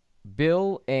go.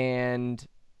 Bill and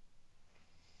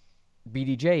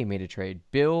BDJ made a trade.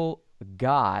 Bill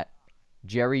got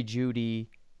Jerry Jeudy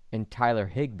and Tyler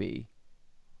Higbee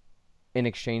in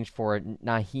exchange for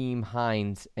Naheem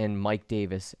Hines and Mike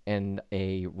Davis and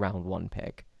a round 1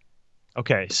 pick.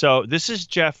 Okay, so this is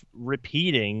Jeff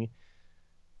repeating,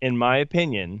 in my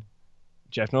opinion.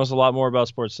 Jeff knows a lot more about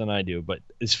sports than I do, but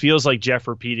it feels like Jeff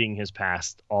repeating his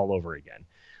past all over again.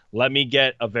 Let me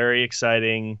get a very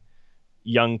exciting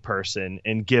young person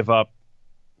and give up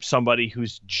somebody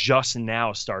who's just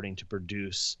now starting to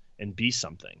produce and be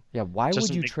something. Yeah, why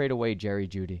would you trade away Jerry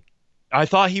Jeudy? I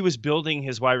thought he was building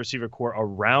his wide receiver core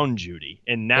around Jeudy,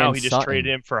 and now And he just Sutton.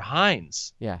 traded him for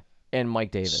Hines. Yeah, and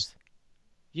Mike Davis.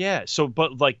 Yeah, so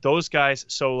but like those guys,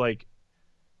 so like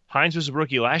Hines was a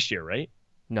rookie last year, right?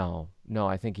 No,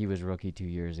 I think he was rookie 2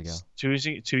 years ago.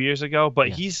 2 years ago,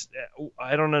 but Yeah.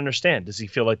 I don't understand. Does he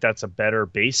feel like that's a better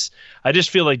base? I just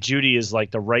feel like Jeudy is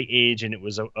like the right age, and it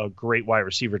was a great wide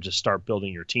receiver to start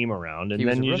building your team around, and He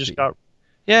was then a you rookie.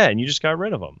 just got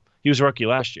rid of him. He was a rookie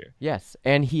last year. Yes,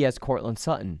 and he has Cortland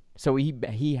Sutton. So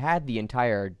he had the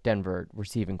entire Denver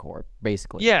receiving corps,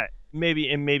 basically. Yeah,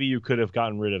 maybe you could have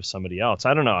gotten rid of somebody else.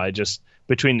 I don't know. I just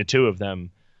between the two of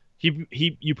them,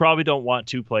 you probably don't want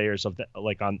 2 players of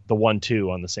like on the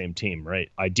 1-2 on the same team, right?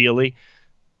 Ideally,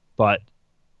 but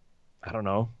I don't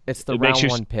know. It's the It makes round you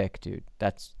 1 pick, dude.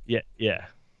 That's yeah.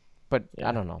 But Yeah.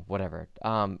 I don't know, whatever.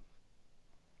 I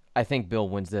think Bill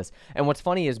wins this. And what's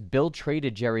funny is Bill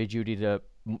traded Jerry Jeudy to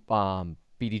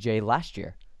BDJ last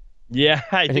year. Yeah,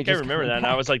 I he think I just remember came that. And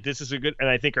I was back. like, this is a good, and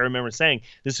I think I remember saying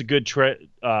this is a good trade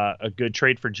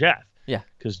for Jeff. Yeah.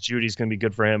 Because Judy's going to be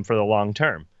good for him for the long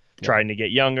term. Yeah. Trying to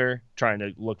get younger, trying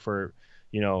to look for,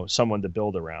 someone to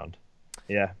build around.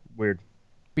 Yeah, weird.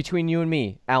 Between you and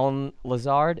me, Alan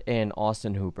Lazard and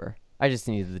Austin Hooper. I just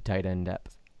needed the tight end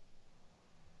depth.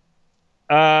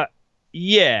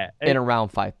 Yeah. In a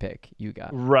round 5 pick, you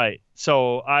got. Right.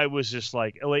 So I was just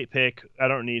like a late pick. I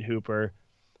don't need Hooper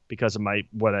because of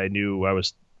what I knew I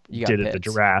You got did at the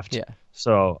Pitts. draft. Yeah.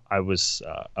 So I was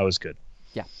good.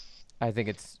 Yeah. I think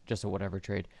it's just a whatever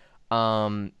trade.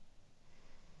 Sorry,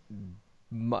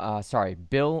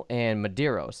 Bill and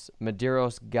Medeiros.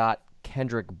 Medeiros got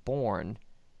Kendrick Bourne,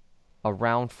 a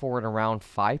round 4 and a round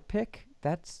 5 pick.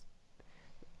 That's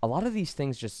a lot of these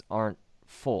things just aren't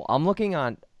full. I'm looking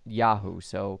on Yahoo,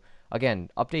 so again,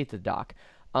 update the doc.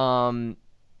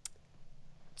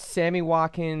 Sammy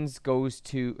Watkins goes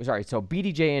to so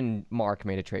BDJ and Mark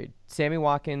made a trade. Sammy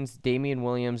Watkins, Damian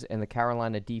Williams, and the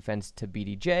Carolina defense to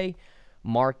BDJ.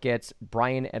 Mark gets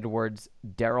Brian Edwards,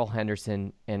 Darrell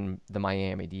Henderson, and the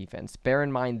Miami defense. Bear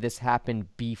in mind this happened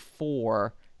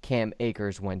before Cam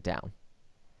Akers went down.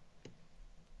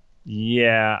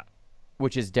 Yeah.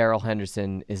 Which is Darrell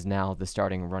Henderson is now the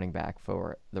starting running back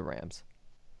for the Rams.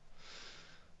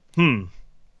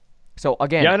 So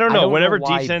again, yeah, I don't know. Whenever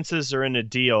why... defenses are in a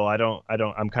deal,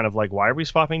 I'm kind of like, why are we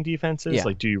swapping defenses? Yeah.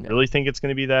 Like, do you really think it's going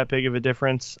to be that big of a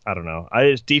difference? I don't know.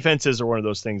 Defenses are one of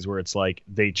those things where it's like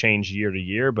they change year to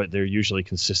year, but they're usually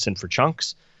consistent for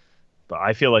chunks. But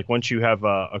I feel like once you have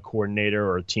a coordinator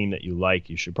or a team that you like,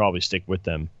 you should probably stick with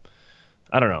them.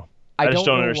 I don't know. I just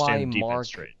don't understand the defense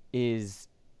trade.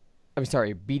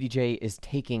 BDJ is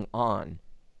taking on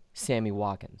Sammy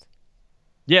Watkins.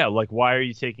 Yeah, like, why are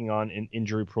you taking on an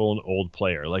injury-prone old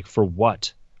player? Like, for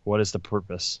what? What is the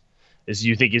purpose?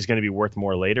 You think he's going to be worth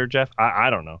more later, Jeff? I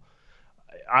don't know.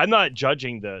 I'm not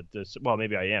judging well,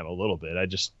 maybe I am a little bit. I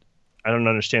don't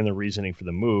understand the reasoning for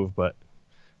the move, but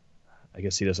I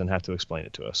guess he doesn't have to explain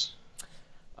it to us.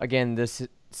 Again, this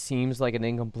seems like an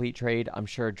incomplete trade. I'm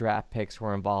sure draft picks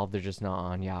were involved. They're just not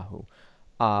on Yahoo.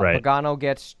 Right. Pagano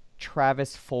gets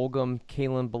Travis Fulgham,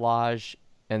 Kalen Ballage,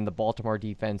 and the Baltimore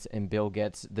defense, and Bill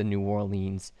gets the New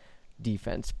Orleans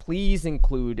defense. Please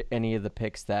include any of the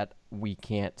picks that we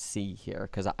can't see here,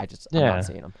 because I'm not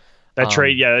seeing them. That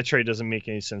trade doesn't make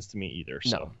any sense to me either.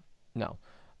 So. No.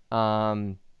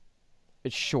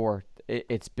 Sure,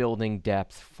 it's building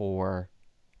depth for.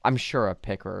 I'm sure a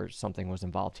pick or something was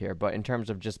involved here, but in terms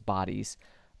of just bodies,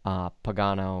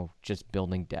 Pagano just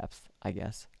building depth, I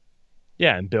guess.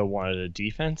 Yeah, and Bill wanted a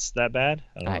defense that bad?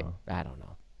 I don't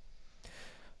know.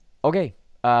 Okay,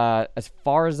 as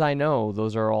far as I know,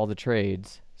 those are all the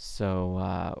trades.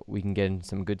 So we can get into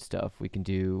some good stuff. We can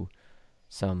do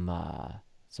some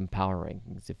power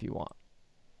rankings if you want.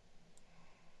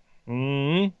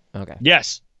 Okay.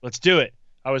 Yes, let's do it.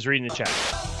 I was reading the chat.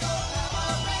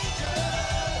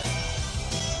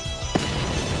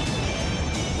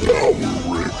 Power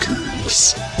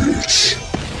rankings, bitch.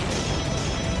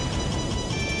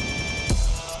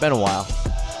 It's been a while.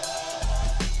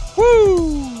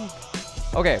 Woo!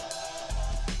 Okay.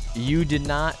 You did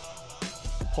not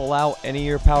pull out any of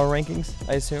your power rankings,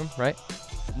 I assume, right?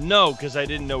 No, because I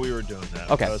didn't know we were doing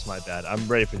that. Okay. That was my bad. I'm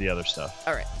ready for the other stuff.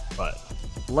 All right. But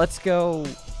let's go.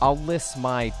 I'll list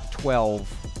my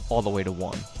 12 all the way to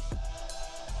 1.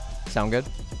 Sound good?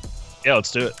 Yeah,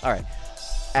 let's do it. All right.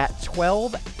 At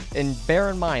 12, and bear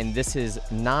in mind, this is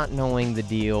not knowing the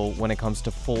deal when it comes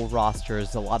to full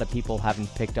rosters. A lot of people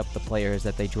haven't picked up the players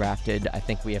that they drafted. I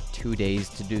think we have 2 days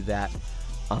to do that.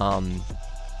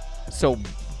 So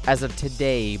as of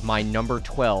today, my number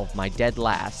 12, my dead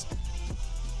last,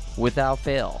 without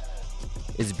fail,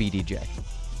 is BDJ.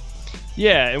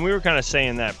 Yeah, and we were kind of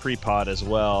saying that pre-pod as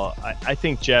well. I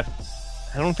think Jeff,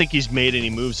 I don't think he's made any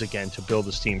moves again to build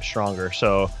his team stronger.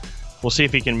 So we'll see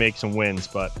if he can make some wins.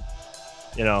 But,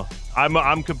 you know,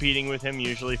 I'm competing with him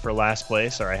usually for last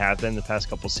place, or I have been the past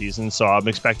couple seasons. So I'm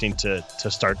expecting to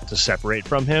start to separate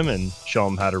from him and show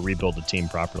him how to rebuild a team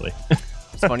properly.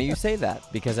 It's funny you say that,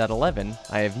 because at 11,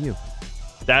 I have you.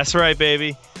 That's right,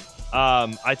 baby.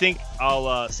 I think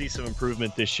I'll see some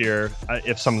improvement this year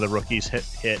if some of the rookies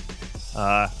hit.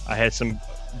 I had some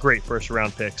great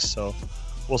first-round picks, so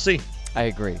we'll see. I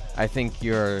agree. I think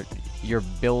you're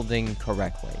building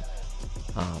correctly.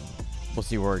 We'll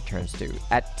see where it turns to.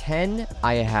 At 10,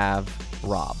 I have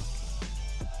Rob.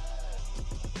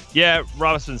 Yeah,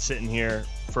 Rob's been sitting here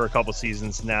for a couple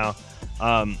seasons now.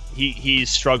 He's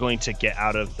struggling to get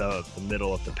out of the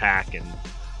middle of the pack, and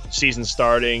season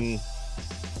starting,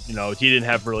 you know, he didn't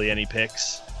have really any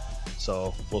picks.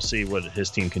 So we'll see what his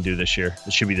team can do this year.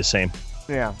 It should be the same.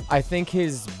 Yeah, I think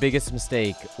his biggest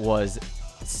mistake was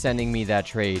sending me that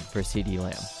trade for CD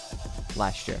Lamb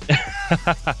last year.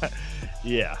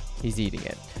 Yeah. He's eating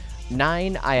it.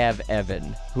 9, I have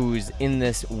Evan, who's in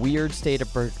this weird state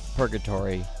of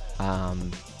purgatory.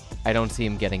 I don't see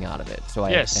him getting out of it. So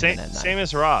I have Evan at 9. Same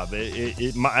as Rob.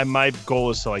 My goal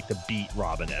is to beat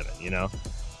Rob and Evan, you know,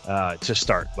 to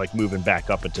start moving back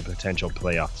up into potential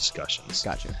playoff discussions.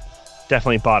 Gotcha.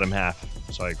 Definitely bottom half.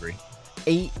 So I agree.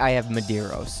 8, I have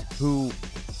Medeiros, who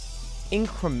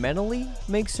incrementally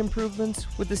makes improvements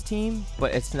with this team,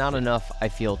 but it's not enough, I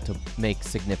feel, to make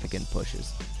significant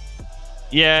pushes.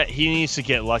 Yeah, he needs to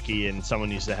get lucky, and someone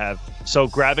needs to have. So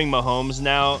grabbing Mahomes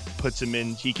now puts him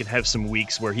in. He can have some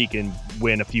weeks where he can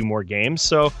win a few more games.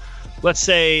 So let's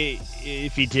say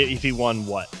if he won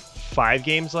 5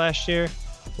 games last year,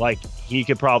 he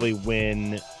could probably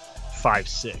win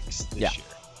 5-6 this year.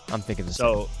 I'm thinking the same.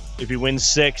 So if he wins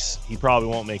 6, he probably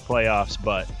won't make playoffs,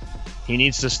 but he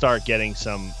needs to start getting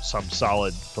some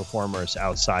solid performers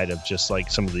outside of just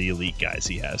like some of the elite guys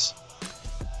he has.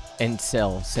 And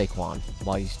sell Saquon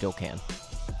while you still can.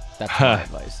 That's my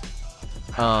advice.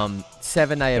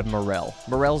 7, I have Morrell.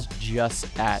 Morrell's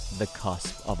just at the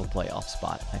cusp of a playoff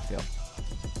spot, I feel.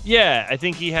 Yeah, I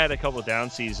think he had a couple of down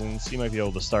seasons. He might be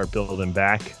able to start building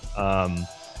back. I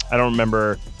don't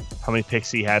remember how many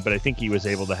picks he had, but I think he was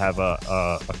able to have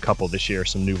a couple this year,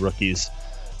 some new rookies.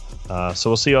 So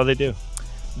we'll see how they do.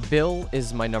 Bill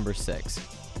is my number 6.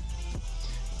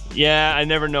 Yeah, I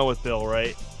never know with Bill,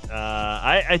 right?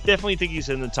 I definitely think he's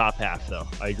in the top half, though.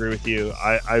 I agree with you.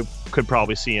 I could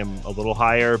probably see him a little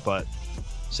higher, but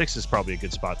 6 is probably a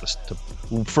good spot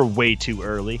for way too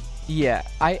early. Yeah,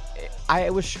 I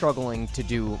was struggling to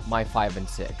do my 5 and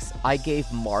 6. I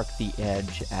gave Mark the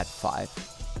edge at 5.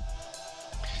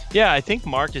 Yeah, I think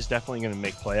Mark is definitely going to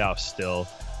make playoffs still,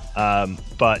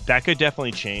 but that could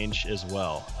definitely change as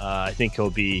well. I think he'll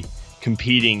be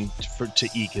competing to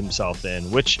eke himself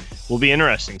in, which will be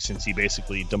interesting since he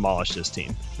basically demolished his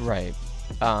team. Right.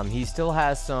 He still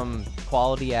has some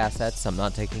quality assets. I'm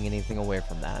not taking anything away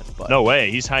from that. But no way.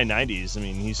 He's high 90s. I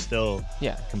mean, he's still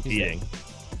competing.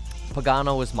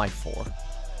 Pagano is my 4.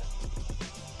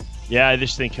 Yeah, I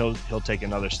just think he'll take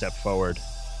another step forward.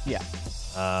 Yeah.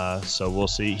 So we'll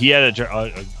see. He had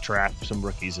a draft some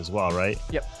rookies as well, right?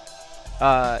 Yep.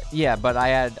 Yeah, but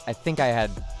I think I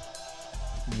had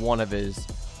one of his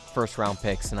first round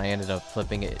picks, and I ended up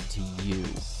flipping it to you,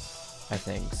 I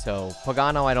think. So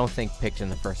Pagano, I don't think picked in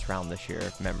the first round this year,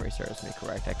 if memory serves me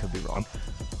correct. I could be wrong.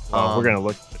 We're gonna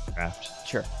look at the draft.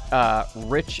 Sure.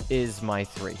 Rich is my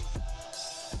 3.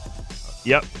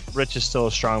 Yep, Rich is still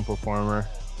a strong performer,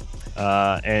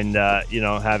 and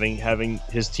having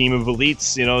his team of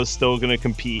elites, is still gonna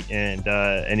compete and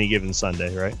any given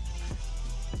Sunday, right?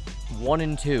 1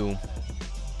 and 2,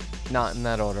 not in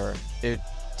that order.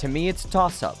 To me, it's a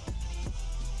toss-up.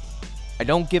 I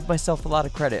don't give myself a lot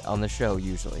of credit on the show,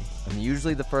 usually. I'm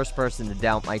usually the first person to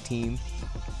doubt my team.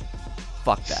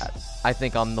 Fuck that. I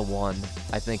think I'm the 1.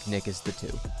 I think Nick is the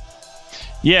 2.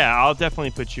 Yeah, I'll definitely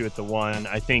put you at the 1.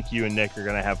 I think you and Nick are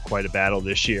going to have quite a battle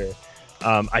this year.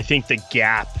 I think the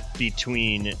gap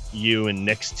between you and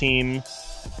Nick's team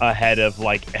ahead of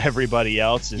like everybody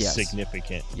else is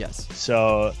significant. Yes.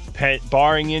 So,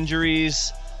 barring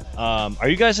injuries... are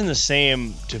you guys in the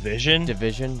same division?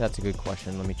 That's a good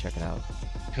question. Let me check it out.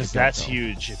 Because that's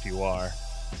huge if you are.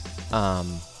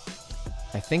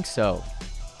 I think so.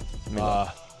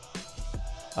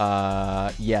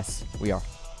 Yes, we are.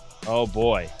 Oh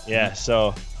boy, yeah.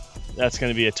 So that's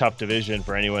going to be a tough division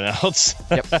for anyone else.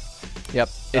 Yep.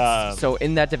 So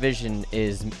in that division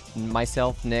is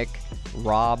myself, Nick,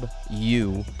 Rob,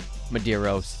 you,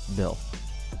 Medeiros, Bill.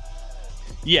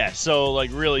 Yeah, so like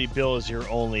really Bill is your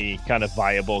only kind of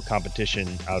viable competition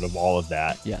out of all of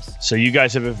that. Yes. So you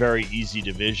guys have a very easy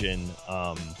division.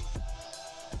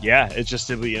 Yeah, it's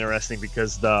just it'll be interesting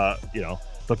because the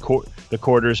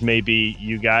quarters may be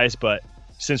you guys, but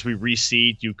since we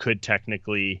reseed, you could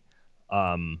technically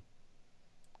play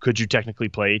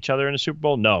each other in a Super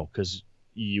Bowl? No, because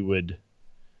you would.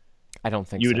 I don't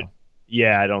think so.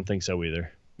 Yeah, I don't think so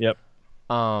either. Yep.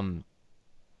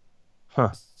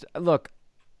 Look,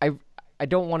 I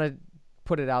don't want to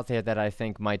put it out there that I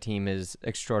think my team is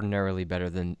extraordinarily better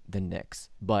than Nick's,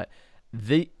 but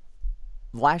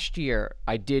last year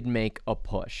I did make a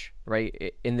push,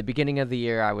 right? In the beginning of the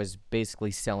year, I was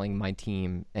basically selling my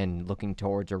team and looking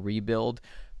towards a rebuild,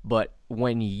 but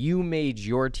when you made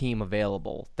your team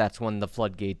available, that's when the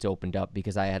floodgates opened up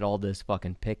because I had all this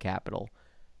fucking pick capital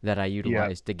that I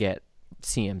utilized to get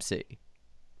CMC.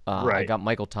 Right. I got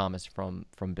Michael Thomas from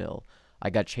Bill. I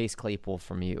got Chase Claypool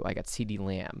from you. I got CeeDee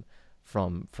Lamb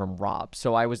from Rob.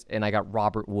 So I got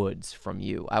Robert Woods from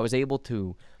you. I was able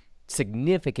to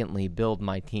significantly build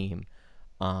my team.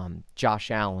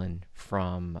 Josh Allen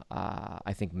from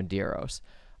I think Medeiros.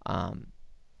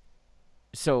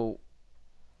 So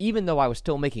even though I was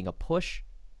still making a push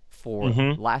for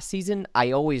last season,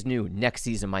 I always knew next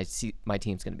season my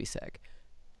team's going to be sick.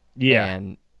 Yeah.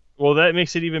 And well, that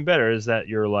makes it even better is that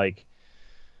you're like,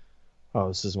 oh,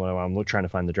 this is what I'm trying to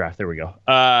find the draft. There we go.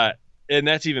 And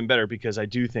that's even better because I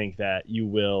do think that you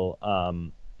will,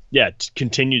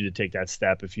 continue to take that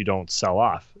step if you don't sell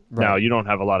off. Right. Now, you don't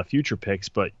have a lot of future picks,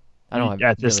 but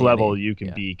at this really level, you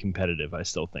can be competitive, I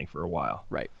still think, for a while.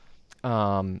 Right.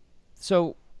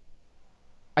 So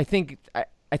I think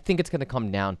it's going to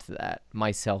come down to that,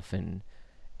 myself and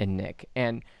Nick.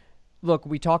 And look,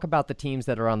 we talk about the teams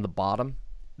that are on the bottom,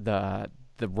 the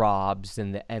Robs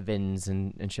and the Evans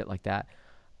and shit like that.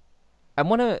 I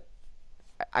want to.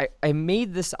 I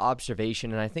made this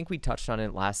observation, and I think we touched on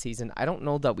it last season. I don't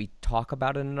know that we talk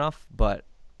about it enough, but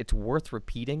it's worth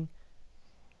repeating.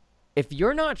 If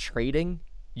you're not trading,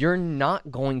 you're not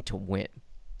going to win.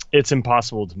 It's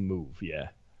impossible to move. Yeah.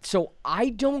 So I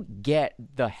don't get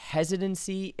the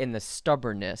hesitancy and the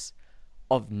stubbornness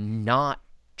of not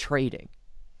trading.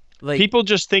 Like, People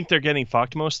just think they're getting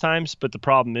fucked most times, but the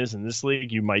problem is in this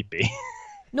league you might be.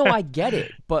 no, I get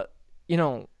it, but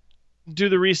Do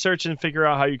the research and figure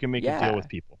out how you can make a deal with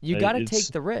people. You got to take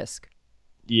the risk.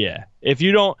 Yeah. If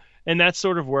you don't, and that's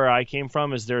sort of where I came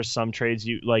from, is there's some trades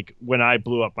you like when I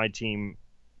blew up my team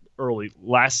early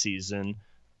last season,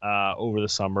 over the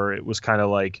summer, it was kind of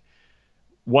like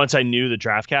once I knew the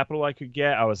draft capital I could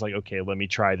get, I was like, okay, let me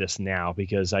try this now,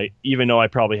 because even though I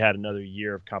probably had another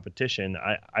year of competition,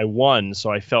 I won.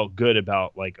 So I felt good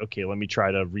about like, okay, let me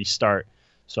try to restart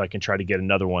so I can try to get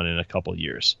another one in a couple of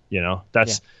years.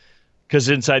 That's because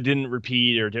since I didn't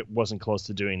repeat or it wasn't close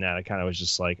to doing that, I kind of was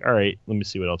just like, all right, let me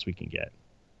see what else we can get.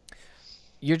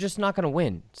 You're just not going to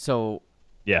win. So,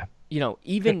 yeah,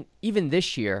 even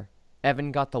this year,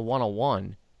 Evan got the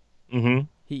 101. Mm-hmm.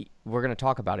 We're going to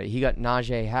talk about it. He got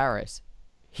Najee Harris.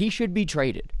 He should be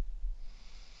traded.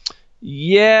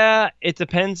 Yeah, it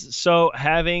depends. So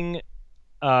having,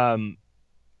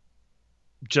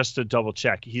 just to double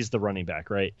check, he's the running back,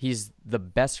 right? He's the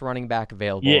best running back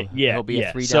available. Yeah, He'll be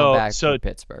a 3-down back for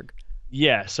Pittsburgh.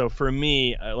 Yeah, so for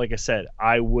me, like I said,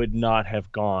 I would not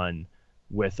have gone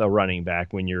with a running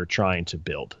back when you're trying to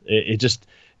build. It just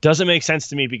doesn't make sense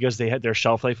to me because their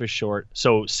shelf life is short.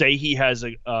 So say he has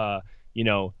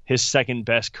his second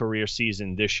best career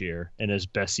season this year and his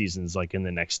best season's like in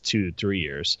the next 2 to 3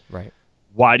 years. Right.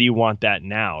 Why do you want that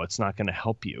now? It's not going to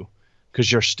help you because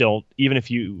you're still, even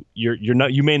if you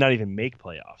may not even make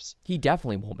playoffs. He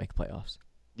definitely won't make playoffs.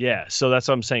 Yeah. So that's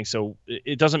what I'm saying. So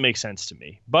it doesn't make sense to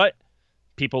me, but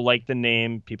people like the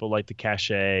name, people like the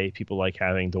cachet, people like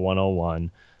having the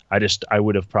 101. I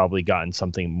would have probably gotten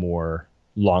something more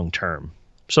long-term.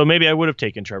 So maybe I would have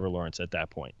taken Trevor Lawrence at that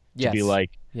point to be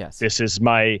like, this is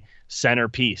my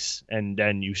centerpiece. And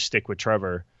then you stick with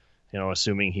Trevor,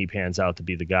 assuming he pans out to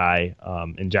be the guy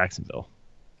in Jacksonville.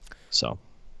 So,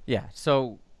 yeah.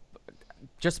 So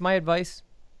just my advice,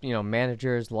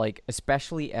 managers like,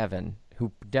 especially Evan,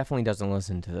 who definitely doesn't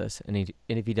listen to this. And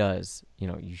if he does,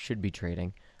 you should be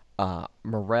trading.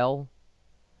 Morrell,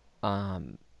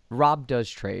 Rob does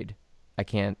trade. I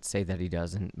can't say that he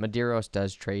doesn't. Medeiros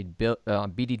does trade.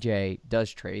 BDJ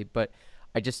does trade, but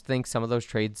I just think some of those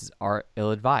trades are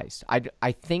ill-advised.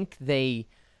 I think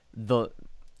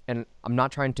and I'm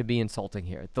not trying to be insulting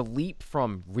here, the leap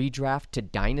from redraft to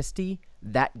dynasty,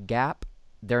 that gap,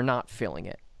 they're not filling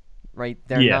it, right?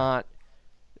 They're not.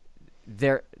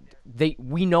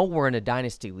 We know we're in a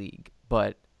dynasty league,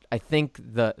 but I think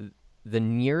the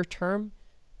near term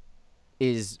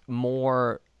is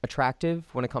more attractive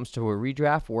when it comes to a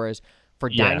redraft, whereas for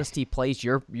dynasty plays,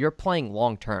 you're playing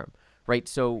long term, right?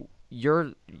 So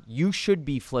you should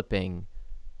be flipping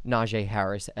Najee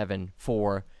Harris, Evan,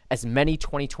 for as many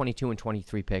 2022 and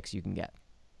 23 picks you can get.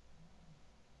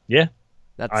 Yeah,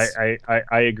 I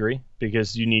agree,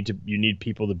 because you need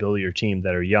people to build your team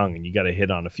that are young, and you got to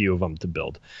hit on a few of them to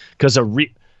build. Because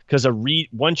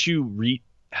once you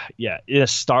in a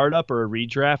startup or a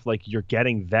redraft, like, you're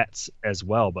getting vets as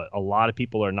well, but a lot of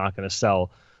people are not going to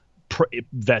sell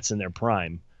vets in their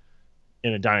prime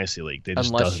in a dynasty league.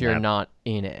 Unless you're not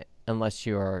in it. Unless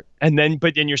you're,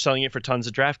 but then you're selling it for tons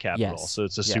of draft capital, so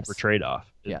it's a super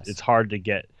trade-off. It's hard to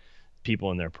get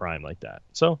people in their prime like that.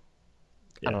 So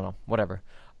I don't know, whatever.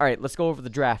 All right, let's go over the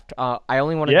draft. I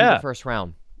only want to do the first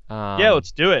round.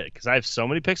 Let's do it, because I have so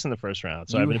many picks in the first round.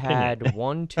 So I have an opinion.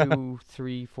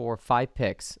 You had 5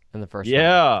 picks in the first round.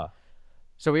 Yeah.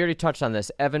 So we already touched on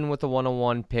this. Evan with the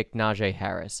 101 pick Najee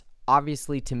Harris.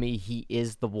 Obviously, to me, he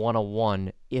is the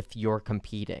 101 if you're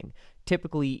competing.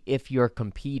 Typically, if you're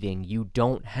competing, you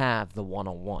don't have the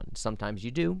 101. Sometimes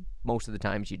you do. Most of the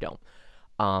times you don't.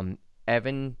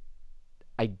 Evan,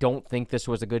 I don't think this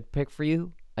was a good pick for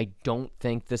you. I don't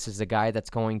think this is a guy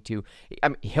that's going to...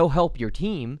 he'll help your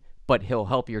team, but he'll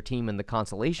help your team in the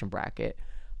consolation bracket.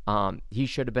 He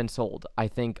should have been sold. I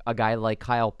think a guy like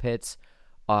Kyle Pitts,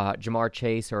 Jamar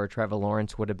Chase, or Trevor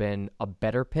Lawrence would have been a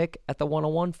better pick at the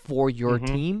 101 for your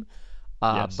team.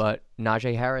 But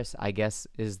Najee Harris, I guess,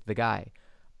 is the guy.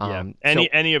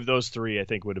 Any of those three, I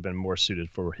think, would have been more suited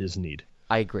for his need.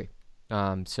 I agree.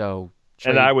 So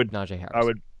trade Najee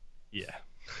Harris.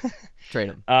 Trade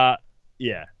him.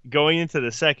 Going into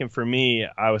the second, for me,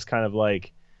 I was kind of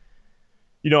like,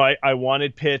 I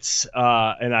wanted Pitts,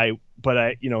 and I but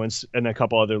I, in a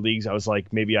couple other leagues, I was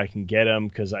like, maybe I can get him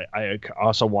because I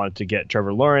also wanted to get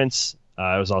Trevor Lawrence.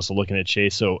 I was also looking at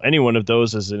Chase. So any one of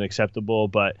those is an acceptable,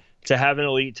 but to have an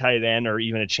elite tight end or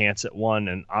even a chance at one,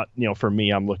 and for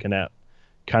me, I'm looking at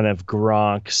kind of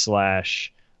Gronk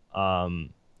slash,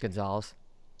 Gonzalez.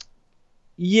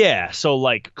 yeah. So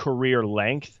like career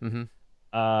length. Mm-hmm.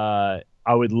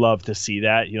 I would love to see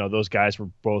that. Those guys were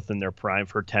both in their prime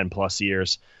for 10 plus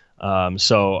years.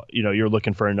 So you're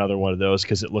looking for another one of those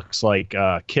because it looks like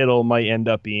Kittle might end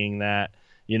up being that.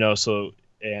 So.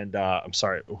 And I'm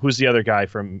sorry, who's the other guy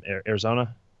from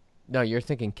Arizona? No, you're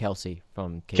thinking Kelsey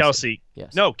from KC. Kelsey.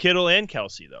 Yes. No, Kittle and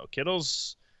Kelsey, though.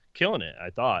 Kittle's killing it, I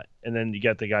thought. And then you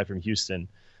got the guy from Houston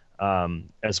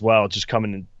as well, just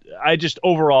coming in.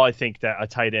 Overall, I think that a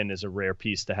tight end is a rare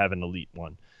piece to have an elite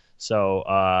one. So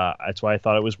that's why I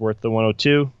thought it was worth the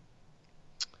 102.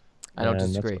 I don't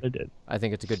disagree. That's what I did. I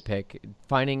think it's a good pick.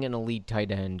 Finding an elite tight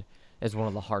end is one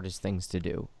of the hardest things to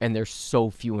do, and there's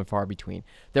so few and far between.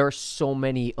 There are so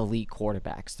many elite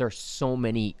quarterbacks. There are so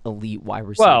many elite wide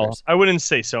receivers. Well, I wouldn't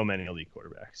say so many elite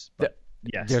quarterbacks, but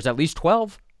yes. There's at least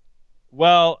 12.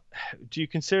 Well, do you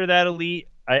consider that elite?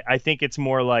 I think it's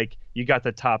more like you got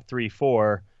the top 3,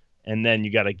 4, and then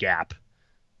you got a gap.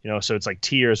 So it's like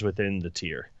tiers within the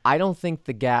tier. I don't think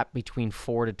the gap between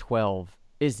 4 to 12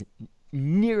 is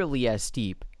nearly as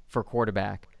steep for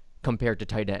quarterback compared to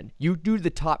tight end. You do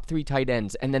the top 3 tight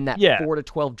ends, and then that 4 to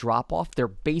 12 drop off, they're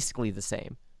basically the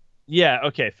same. Yeah,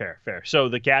 okay, fair.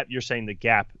 So you're saying the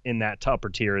gap in that upper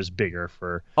tier is bigger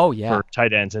for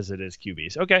tight ends as it is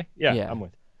QBs. Okay, yeah. I'm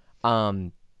with.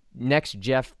 Next,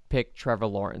 Jeff picked Trevor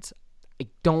Lawrence. I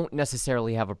don't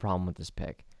necessarily have a problem with this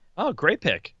pick. Oh, great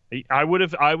pick. I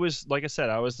was like I said,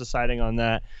 I was deciding on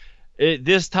that.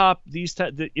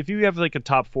 If you have like a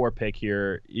top 4 pick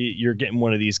here, you're getting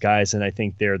one of these guys, and I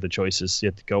think they're the choices you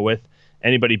have to go with.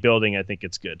 Anybody building, I think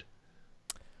it's good.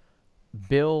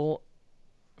 Bill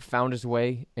found his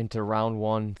way into round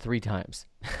 1 3 times.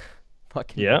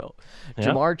 Fucking Bill.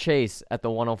 Jamar Chase at the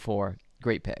 104.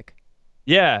 Great pick.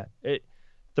 Yeah.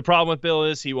 The problem with Bill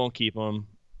is he won't keep him.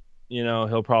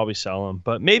 He'll probably sell him,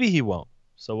 but maybe he won't.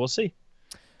 So we'll see.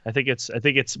 I think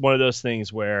it's one of those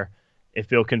things where if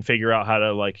Bill can figure out how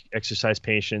to like exercise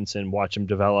patience and watch him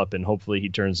develop, and hopefully he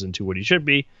turns into what he should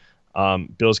be,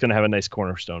 Bill's going to have a nice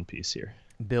cornerstone piece here.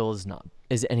 Bill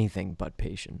is anything but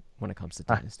patient when it comes to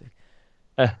dynasty.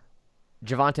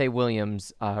 Javonte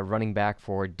Williams, running back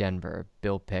for Denver,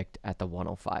 Bill picked at the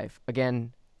 105.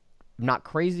 Again, not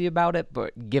crazy about it,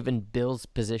 but given Bill's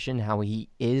position, how he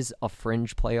is a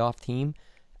fringe playoff team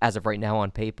as of right now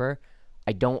on paper,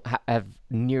 I don't have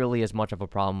nearly as much of a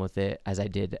problem with it as I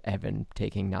did Evan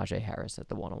taking Najee Harris at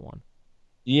the 101.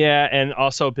 Yeah, and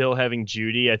also Bill having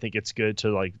Judy, I think it's good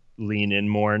to like lean in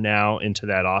more now into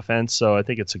that offense. So I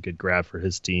think it's a good grab for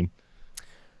his team.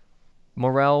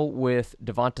 Morrell with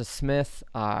Devonta Smith.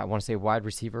 I want to say wide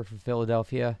receiver for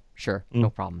Philadelphia. Sure, no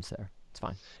problems there. It's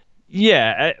fine.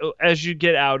 Yeah, as you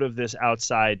get out of this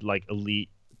outside like elite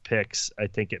picks, I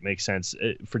think it makes sense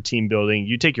for team building.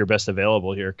 You take your best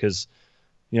available here because,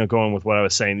 going with what I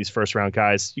was saying, these first round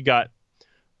guys, you got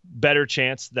better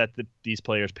chance that these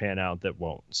players pan out that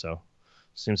won't. So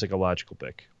seems like a logical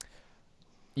pick.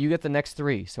 You get the next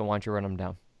 3, so why don't you run them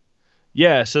down?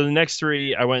 Yeah, so the next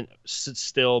 3, I went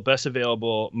still best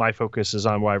available. My focus is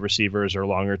on wide receivers or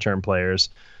longer term players.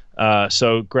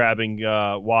 So grabbing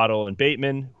Waddle and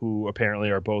Bateman, who apparently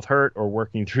are both hurt or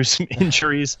working through some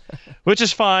injuries, which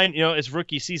is fine. It's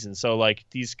rookie season, so like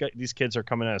these kids are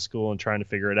coming out of school and trying to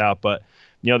figure it out. But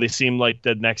they seem like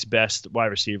the next best wide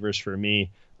receivers for me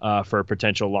for a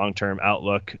potential long term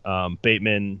outlook.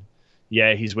 Bateman,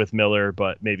 yeah, he's with Miller,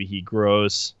 but maybe he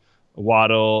grows.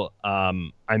 Waddle,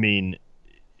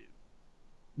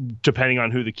 depending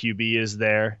on who the QB is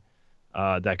there.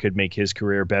 That could make his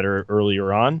career better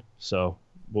earlier on. So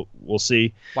we'll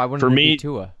see. Why wouldn't it be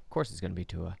Tua? Of course it's going to be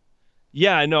Tua.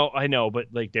 Yeah, I know. But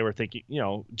like they were thinking,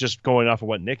 just going off of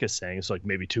what Nick is saying, it's like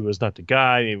maybe Tua's not the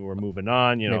guy. Maybe we're moving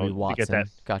on. Maybe Watson. To get that.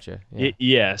 Gotcha.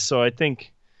 Yeah. So I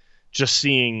think just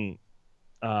seeing,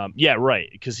 right,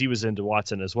 because he was into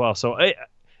Watson as well. So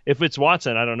if it's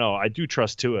Watson, I don't know. I do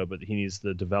trust Tua, but he needs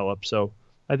to develop. So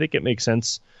I think it makes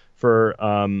sense for.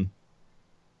 I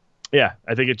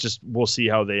think we'll see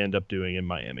how they end up doing in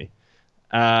Miami.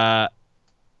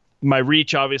 My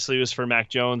reach obviously was for Mac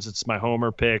Jones. It's my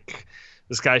homer pick.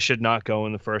 This guy should not go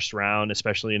in the first round,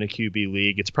 especially in a QB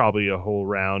league. It's probably a whole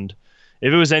round.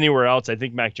 If it was anywhere else, I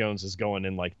think Mac Jones is going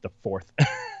in like the 4th.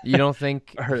 You don't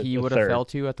think he would have fell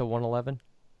to at the 111?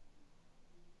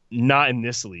 Not in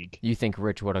this league. You think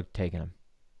Rich would have taken him?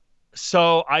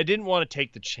 So I didn't want to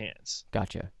take the chance.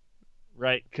 Gotcha.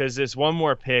 right? Because there's one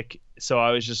more pick, so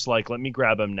I was just like, let me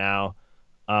grab him now.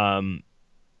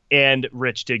 And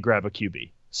Rich did grab a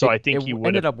QB, so I think he would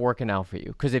ended up working out for you.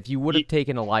 Because if you would have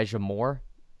taken Elijah Moore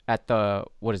at the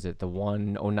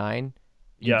 109,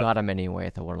 you got him anyway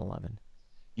at the 111.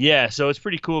 Yeah, so it's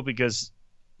pretty cool because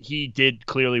he did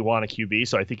clearly want a QB,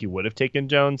 so I think he would have taken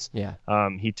Jones. Yeah.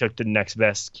 He took the next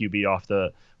best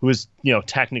QB who was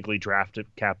technically drafted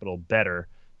capital better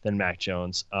than Mac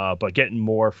Jones, but getting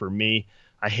more for me.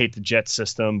 I hate the Jets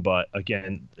system, but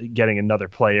again, getting another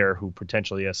player who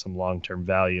potentially has some long-term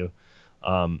value.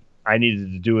 I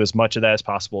needed to do as much of that as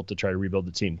possible to try to rebuild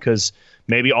the team because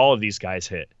maybe all of these guys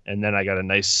hit, and then I got a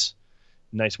nice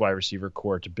wide receiver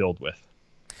core to build with.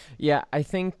 Yeah, I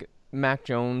think Mac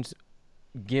Jones,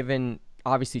 given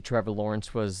obviously Trevor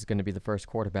Lawrence was going to be the first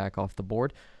quarterback off the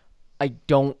board, I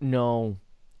don't know.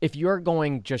 If you're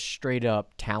going just straight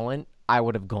up talent, I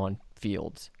would have gone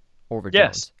Fields over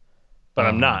Jones. But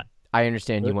I'm not. I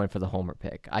understand you went for the homer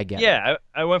pick. I get it. Yeah,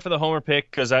 I went for the homer pick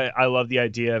because I love the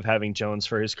idea of having Jones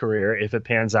for his career if it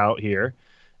pans out here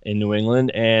in New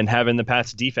England, and having the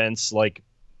Pats defense, like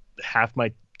half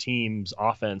my team's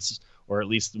offense, or at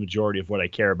least the majority of what I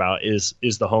care about is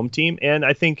the home team. And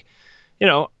I think,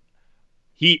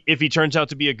 if he turns out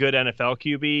to be a good NFL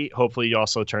QB, hopefully he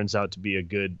also turns out to be a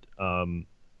good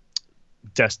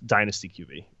dynasty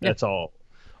QB. Yeah. That's all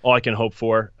I can hope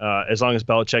for. As long as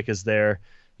Belichick is there,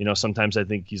 sometimes I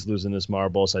think he's losing his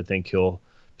marbles. I think he'll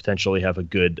potentially have a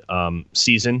good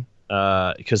season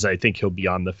because I think he'll be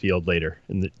on the field later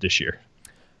this year.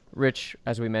 Rich,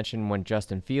 as we mentioned, went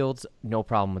Justin Fields. No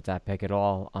problem with that pick at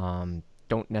all.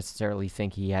 Don't necessarily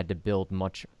think he had to build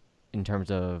much in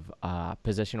terms of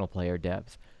positional player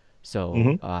depth.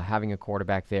 So having a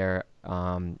quarterback there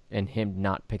and him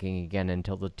not picking again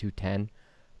until the 210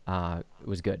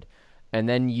 was good. And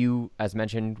then you, as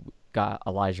mentioned, got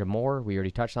Elijah Moore. We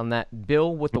already touched on that.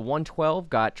 Bill with the 112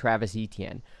 got Travis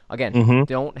Etienne. Again,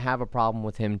 don't have a problem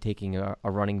with him taking a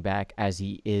running back as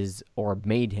he is or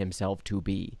made himself to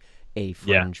be a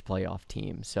fringe playoff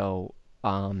team. So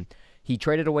he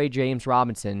traded away James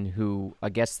Robinson, who I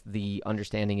guess the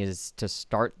understanding is to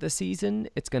start the season,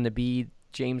 it's going to be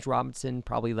James Robinson,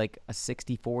 probably like a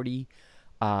 60-40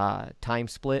 time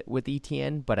split with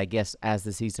Etienne. But I guess as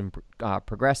the season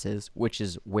progresses, which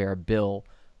is where Bill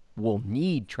will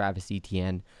need Travis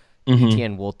Etienne,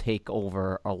 Etienne will take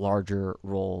over a larger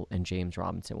role, and James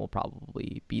Robinson will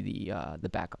probably be the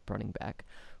backup running back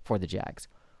for the Jags.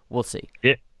 We'll see.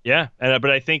 Yeah. But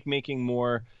I think making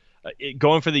more,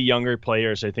 going for the younger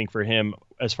players, I think for him,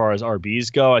 as far as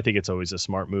RBs go, I think it's always a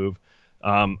smart move.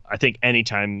 I think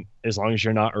anytime, as long as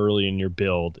you're not early in your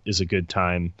build, is a good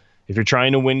time. If you're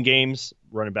trying to win games,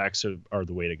 running backs are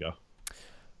the way to go.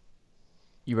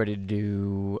 You ready to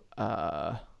do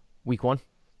week 1?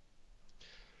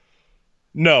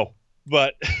 No,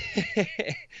 but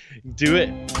do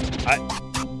it.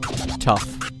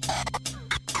 Tough.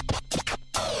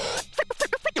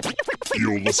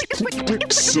 Yo, let's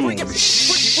pick some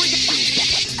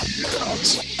shit.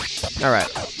 All right.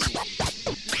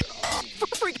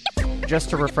 Just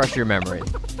to refresh your memory,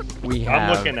 we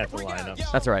have... I'm looking at the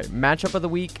lineup. That's all right. Matchup of the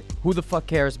week. Who the fuck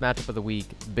cares? Matchup of the week.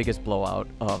 Biggest blowout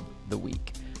of the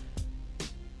week.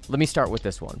 Let me start with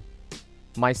this one.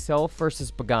 Myself versus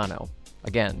Pagano.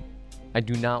 Again, I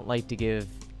do not like to give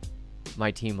my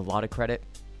team a lot of credit.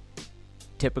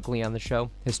 Typically on the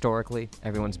show, historically,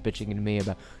 everyone's bitching to me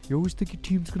about, you always think your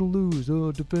team's going to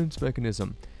lose, defense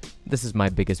mechanism. This is my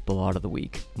biggest blowout of the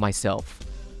week. Myself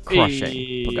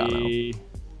crushing Pagano.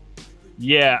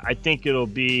 Yeah, I think it'll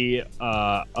be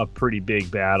a pretty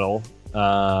big battle.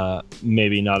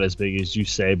 Maybe not as big as you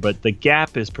say, but the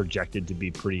gap is projected to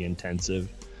be pretty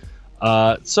intensive.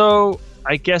 So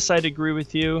I guess I'd agree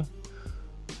with you.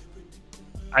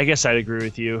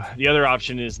 The other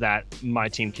option is that my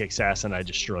team kicks ass and I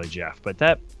destroy Jeff, but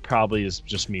that probably is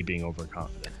just me being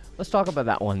overconfident. Let's talk about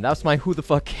that one. That's my who the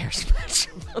fuck cares match.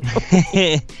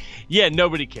 Yeah,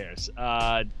 nobody cares.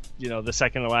 The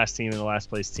second to last team and the last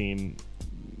place team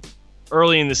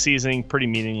early in the season, pretty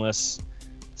meaningless.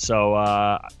 So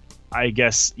I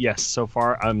guess yes. So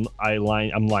far, I'm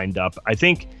lined up. I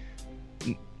think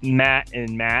Matt,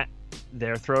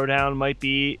 their throwdown might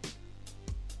be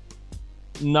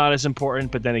not as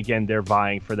important, but then again, they're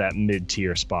vying for that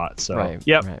mid-tier spot. So right.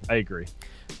 I agree.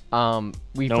 No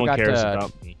one cares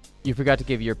about me. You forgot to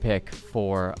give your pick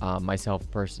for myself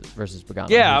versus Pagano.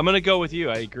 Yeah, I'm gonna go with you.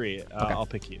 I agree. Okay. I'll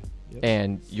pick you. Yep.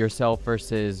 And yourself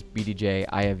versus BDJ.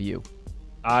 I have you.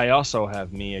 I also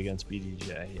have me against BDJ.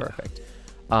 Yeah. Perfect.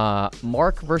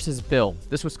 Mark versus Bill.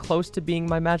 This was close to being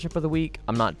my matchup of the week.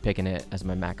 I'm not picking it as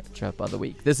my matchup of the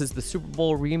week. This is the Super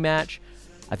Bowl rematch.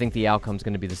 I think the outcome's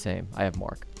going to be the same. I have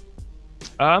Mark.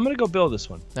 I'm going to go Bill this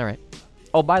one. All right.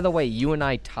 Oh, by the way, you and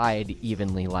I tied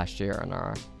evenly last year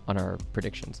on our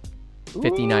predictions.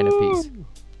 59 apiece.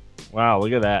 Wow,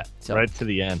 look at that. So- right to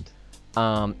the end.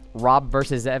 Rob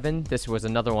versus Evan. This was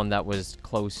another one that was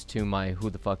close to my who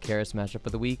the fuck cares matchup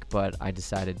of the week, but I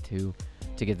decided to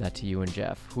give that to you and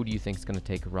Jeff. Who do you think is going to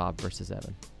take Rob versus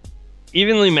Evan?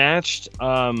 Evenly matched,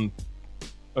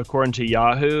 according to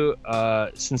Yahoo,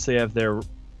 since they have their...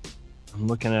 I'm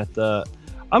looking at the...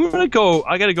 I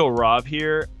got to go Rob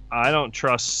here. I don't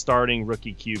trust starting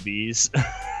rookie QBs.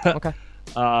 Okay.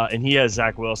 And he has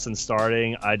Zach Wilson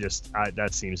starting. That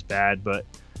seems bad, but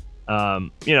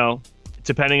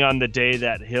depending on the day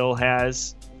that Hill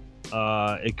has,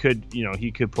 it could,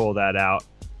 he could pull that out.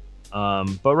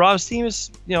 But Rob's team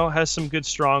is, has some good,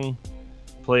 strong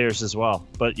players as well.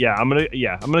 But yeah, I'm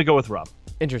gonna go with Rob.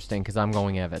 Interesting, because I'm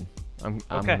going Evan. I'm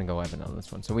Okay. going to go Evan on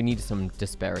this one. So we need some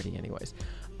disparity, anyways.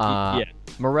 Yeah.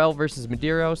 Morel versus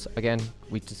Medeiros. Again,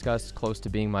 we discussed close to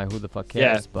being my who the fuck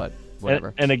cares, but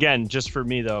whatever. And again, just for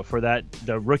me though, for that,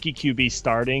 the rookie QB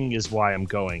starting is why I'm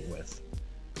going with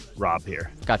Rob here.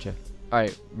 Gotcha. All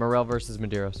right, Morel versus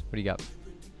Medeiros. What do you got?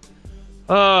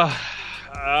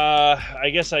 I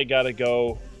guess I gotta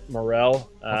go Morel.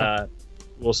 Okay.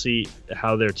 We'll see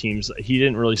how their teams. He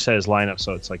didn't really set his lineup,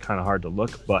 so it's like kind of hard to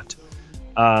look. But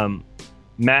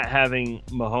Matt having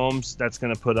Mahomes, that's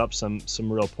gonna put up some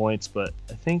real points. But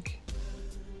I think,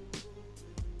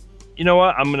 you know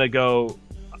what? I'm gonna go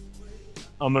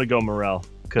Morel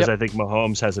because Yep. I think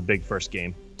Mahomes has a big first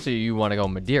game. So you want to go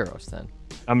Medeiros then?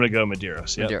 I'm gonna go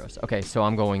Medeiros. Yeah. Medeiros. Okay, so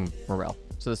I'm going Morel.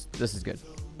 So this is good.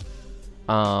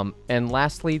 And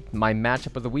lastly, my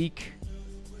matchup of the week.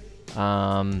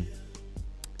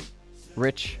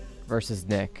 Rich versus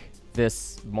Nick.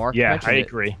 This Mark Yeah, mentioned I it.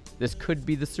 agree. This could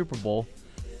be the Super Bowl.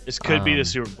 This could be the Um,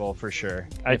 Super Bowl for sure.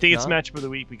 I if think it's not- matchup of the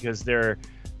week because they're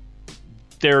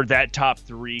that top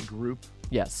three group,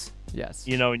 Yes.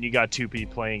 and you got 2P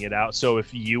playing it out. So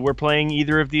if you were playing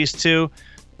either of these two,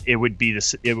 it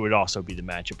would also be the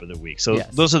matchup of the week. So Yes.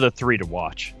 those are the three to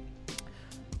watch.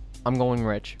 I'm going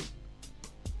Rich.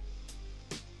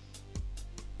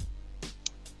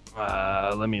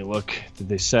 Let me look. Did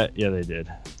they set? Yeah, they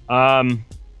did.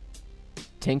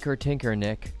 Tinker, tinker,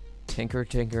 Nick. Tinker,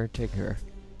 tinker, tinker.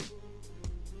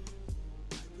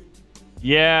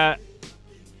 Yeah,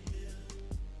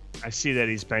 I see that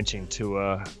he's benching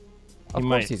Tua. Of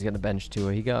course he's going to bench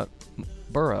Tua. He got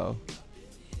Burrow.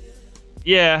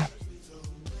 Yeah.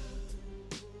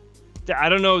 I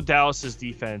don't know Dallas's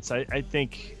defense. I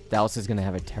think. Dallas is going to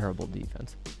have a terrible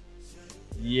defense.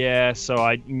 Yeah,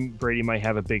 so Brady might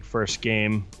have a big first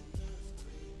game.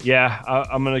 Yeah,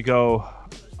 I'm gonna go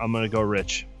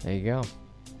Rich. There you go.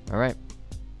 All right.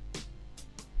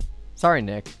 Sorry,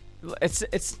 Nick.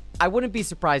 It's. I wouldn't be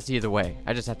surprised either way.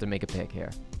 I just have to make a pick here.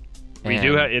 We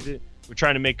do have it. We're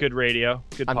trying to make good radio,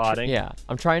 good potting.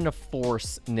 I'm trying to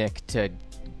force Nick to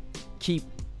keep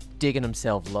digging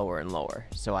himself lower and lower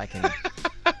so I can.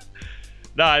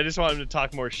 No, I just want him to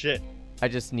talk more shit. I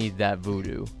just need that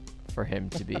voodoo for him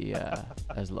to be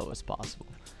as low as possible.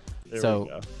 There So, we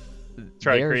go.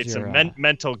 Try to there's create some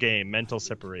your, mental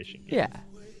separation. Game. Yeah,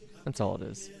 that's all it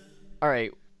is. All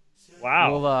right,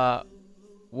 Wow.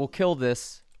 we'll kill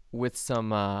this with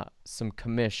some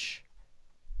commish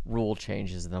rule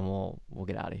changes, and then we'll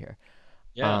get out of here.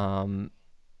 Yeah.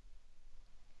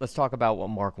 Let's talk about what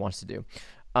Mark wants to do.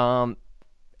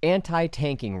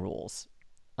 Anti-tanking rules.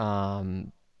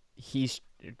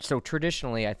 So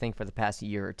traditionally, I think for the past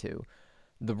year or two,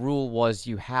 the rule was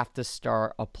you have to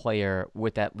start a player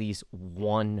with at least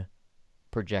one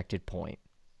projected point.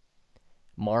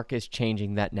 Mark is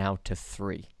changing that now to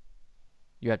 3.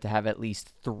 You have to have at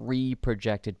least 3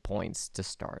 projected points to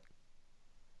start.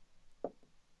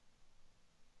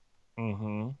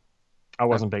 I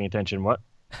wasn't paying attention. What?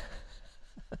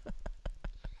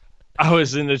 I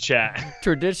was in the chat.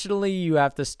 Traditionally, you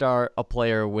have to start a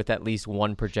player with at least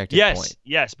one projected point.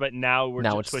 Yes, but now we're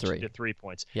Now just it's switching 3. to 3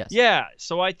 points. Yes. Yeah,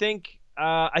 so I think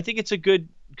it's a good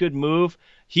move.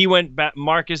 He went back.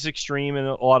 Mark is extreme in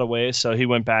a lot of ways, so he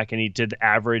went back and he did the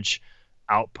average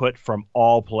output from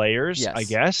all players, Yes. I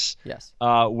guess. Yes.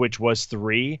 Which was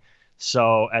 3.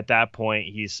 So at that point,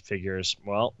 he figures,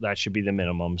 well, that should be the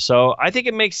minimum. So I think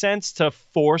it makes sense to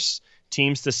force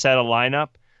teams to set a lineup.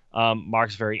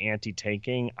 Mark's very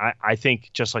anti-tanking. I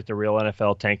think just like the real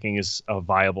NFL, tanking is a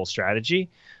viable strategy.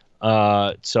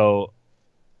 So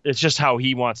It's just how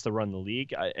he wants to run the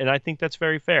league, and I think that's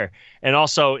very fair. And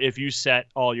also, if you set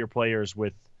all your players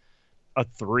with a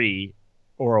 3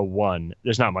 or a 1,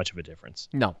 there's not much of a difference.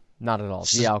 No, not at all. The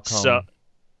So,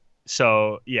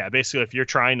 outcome. yeah, basically, if you're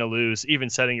trying to lose, even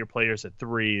setting your players at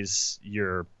 3s,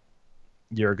 you're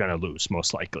gonna lose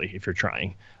most likely if you're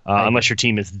trying, unless your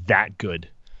team is that good.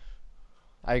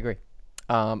 I agree.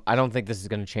 I don't think this is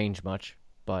going to change much,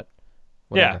 but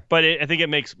Yeah, whatever. but I think it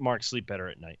makes Mark sleep better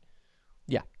at night.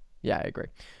 Yeah, I agree.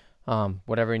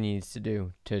 Whatever he needs to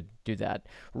do that.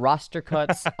 Roster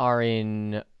cuts are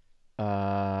in,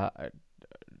 I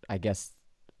guess,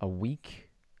 a week.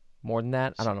 More than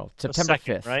that, I don't know. September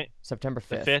 5th, right? September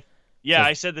 5th. The 5th. Yeah, So-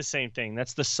 I said the same thing.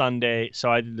 That's the Sunday,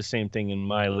 so I did the same thing in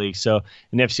my league. So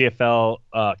in FCFL,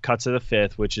 cuts of the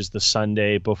 5th, which is the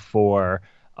Sunday before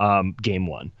game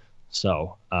 1.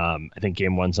 So I think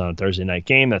game 1's on a Thursday night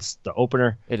game. That's the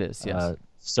opener. It is, yes.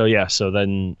 So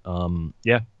then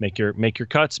make your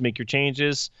cuts, make your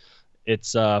changes.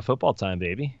 It's football time,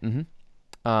 baby.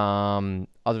 Other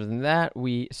than that,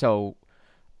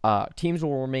 teams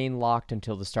will remain locked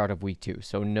until the start of week 2.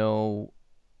 So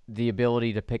the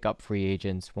ability to pick up free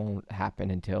agents won't happen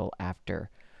until after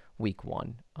week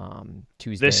 1,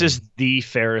 Tuesday. This is the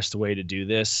fairest way to do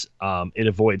this. It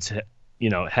avoids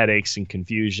headaches and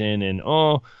confusion, and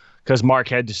because Mark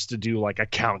had just to do like a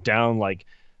countdown, like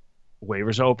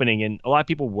waivers opening, and a lot of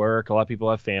people work, a lot of people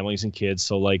have families and kids,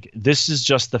 so like this is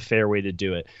just the fair way to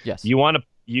do it. Yes. You want to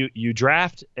you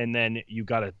draft, and then you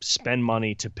got to spend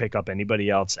money to pick up anybody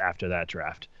else after that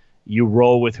draft. You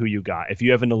roll with who you got. If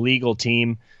you have an illegal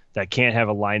team that can't have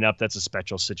a lineup, that's a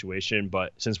special situation,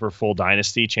 but since we're full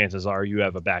dynasty, chances are you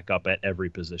have a backup at every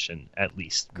position, at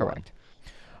least. Correct.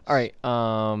 All right.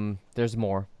 There's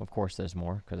more. Of course there's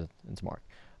more because it's Mark.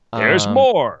 There's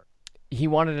more. He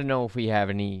wanted to know if we have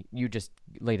any, you just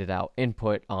laid it out,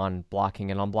 input on blocking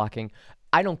and unblocking.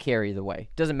 I don't care either way.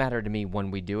 Doesn't matter to me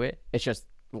when we do it. It's just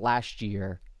last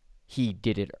year he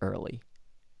did it early.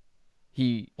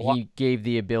 He gave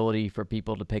the ability for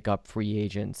people to pick up free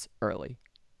agents early.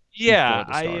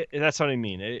 Yeah, that's what I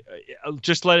mean.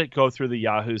 Just let it go through the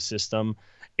Yahoo system.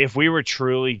 If we were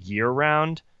truly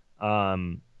year-round,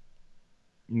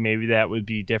 maybe that would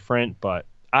be different, but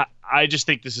I just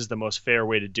think this is the most fair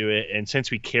way to do it. And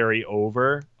since we carry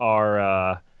over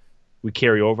our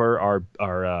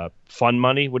fund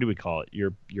money, what do we call it?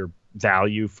 Your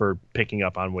value for picking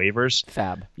up on waivers,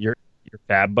 Fab. Your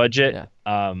fab budget.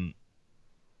 Yeah.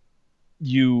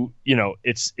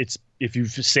 It's if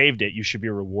you've saved it, you should be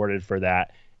rewarded for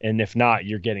that. And if not,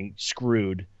 you're getting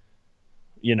screwed,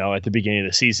 at the beginning of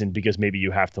the season because maybe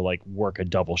you have to like work a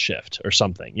double shift or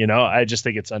something. I just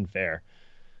think it's unfair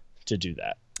to do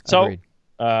that. So Agreed.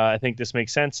 I think this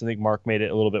makes sense. I think Mark made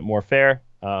it a little bit more fair.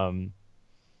 The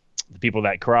people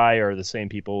that cry are the same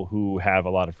people who have a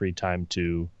lot of free time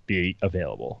to be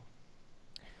available.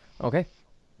 Okay.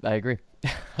 I agree.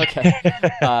 Okay.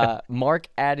 Mark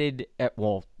added,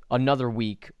 another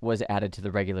week was added to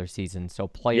the regular season. So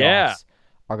playoffs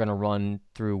are going to run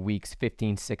through weeks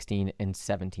 15, 16, and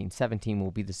 17. 17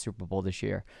 will be the Super Bowl this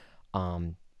year.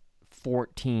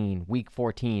 Week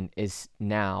 14 is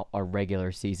now a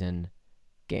regular season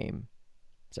game.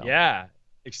 So yeah,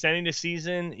 extending the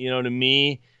season, to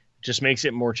me, just makes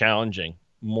it more challenging.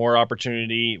 More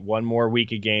opportunity, one more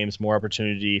week of games, more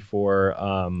opportunity for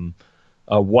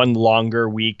one longer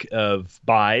week of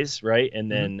buys, right?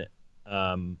 And then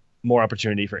more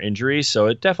opportunity for injuries. So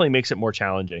it definitely makes it more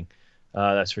challenging.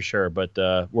 That's for sure. But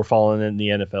we're following in the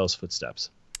NFL's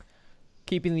footsteps.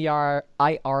 Keeping the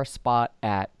IR spot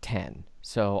at 10.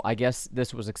 So I guess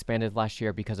this was expanded last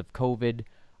year because of COVID.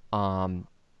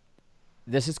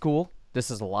 This is cool. This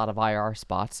is a lot of IR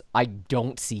spots. I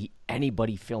don't see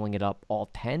anybody filling it up all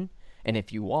 10. And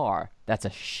if you are, that's a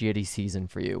shitty season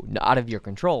for you. Out of your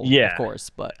control, of course.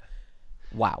 But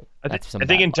wow. I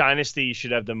think in Dynasty, you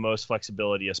should have the most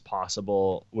flexibility as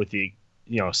possible with the,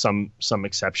 some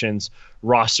exceptions.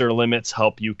 Roster limits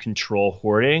help you control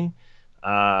hoarding.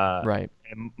 Right.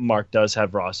 And Mark does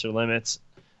have roster limits.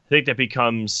 I think that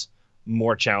becomes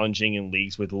more challenging in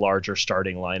leagues with larger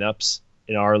starting lineups.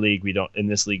 In our league, in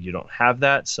this league, you don't have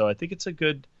that. So I think it's a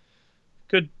good,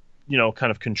 kind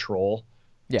of control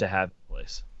to have in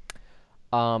place.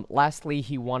 Lastly,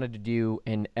 he wanted to do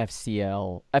an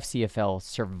FCFL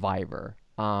Survivor.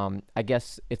 I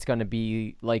guess it's going to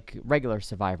be like regular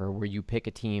Survivor where you pick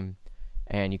a team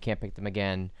and you can't pick them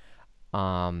again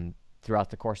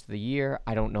throughout the course of the year.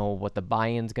 I don't know what the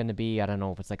buy-in's going to be. I don't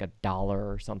know if it's like $1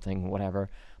 or something, whatever.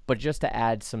 But just to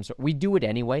add we do it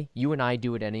anyway. You and I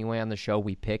do it anyway on the show.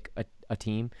 We pick a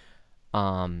team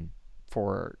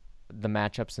for the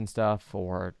matchups and stuff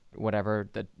or whatever,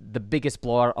 the biggest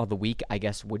blowout of the week, I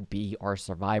guess, would be our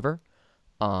Survivor,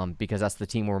 because that's the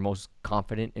team we're most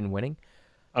confident in winning.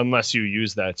 Unless you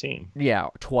use that team. Yeah,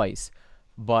 twice.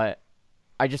 But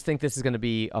I just think this is going to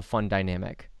be a fun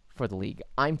dynamic for the league.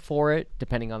 I'm for it,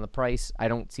 depending on the price. I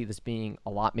don't see this being a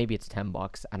lot. Maybe it's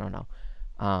 $10. I don't know.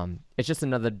 It's just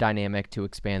another dynamic to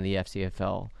expand the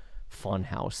FCFL fun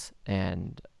house.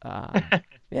 And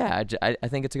yeah, I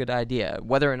think it's a good idea.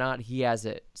 Whether or not he has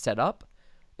it set up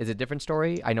is a different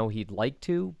story. I know he'd like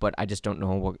to, but I just don't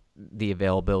know what the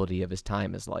availability of his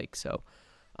time is like. So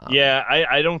yeah,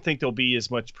 I don't think there'll be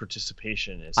as much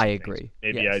participation as I agree.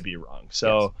 Maybe Yes. I'd be wrong.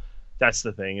 So that's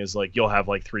the thing, is like you'll have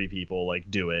like 3 people like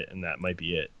do it, and that might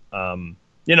be it.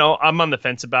 You know, I'm on the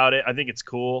fence about it. I think it's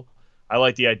cool. I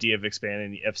like the idea of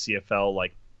expanding the FCFL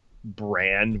like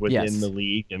brand within the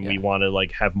league, and we want to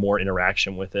like have more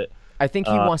interaction with it. I think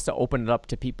he wants to open it up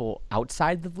to people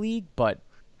outside the league, but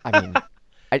I mean,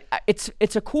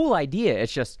 it's a cool idea.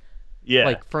 It's just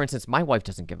like, for instance, my wife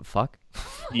doesn't give a fuck.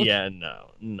 Yeah, no.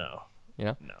 You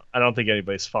know? No. I don't think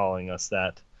anybody's following us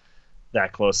that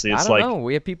closely. It's I don't like know.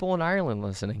 We have people in Ireland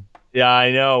listening. Yeah,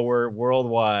 I know. We're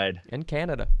worldwide. In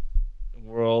Canada.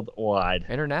 Worldwide.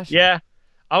 International. Yeah.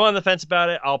 I'm on the fence about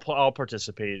it. I'll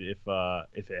participate if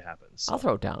it happens. So. I'll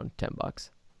throw down $10.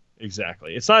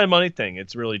 Exactly. It's not a money thing.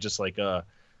 It's really just like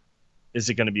is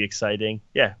it going to be exciting?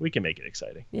 Yeah, we can make it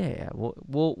exciting. Yeah.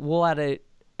 We'll add it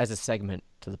as a segment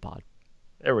to the pod.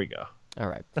 There we go. All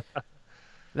right.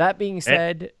 That being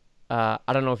said, I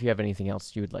don't know if you have anything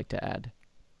else you would like to add.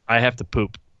 I have to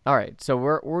poop. All right, so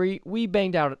we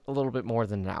banged out a little bit more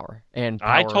than an hour, and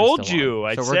I power is told still you.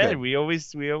 on. I So we're said good. we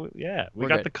always we got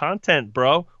good. the content,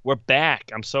 bro. We're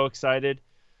back. I'm so excited.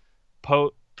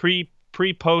 Post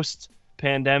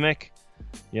pandemic,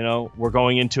 you know, we're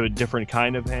going into a different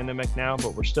kind of pandemic now,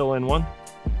 but we're still in one.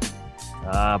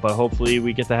 But hopefully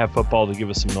we get to have football to give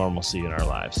us some normalcy in our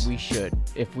lives. We should.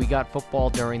 If we got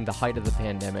football during the height of the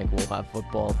pandemic, we'll have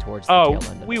football towards the tail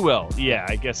end of we it. will. Yeah,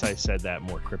 I guess I said that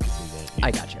more cryptically than you.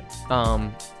 I gotcha.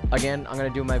 Again, I'm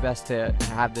gonna do my best to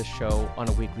have this show on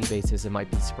a weekly basis. It might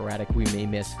be sporadic. We may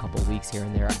miss a couple of weeks here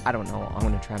and there. I don't know. I'm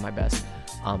gonna try my best,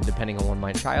 depending on when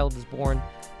my child is born.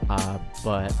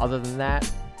 But other than that,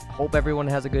 hope everyone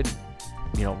has a good,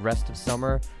 rest of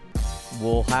summer.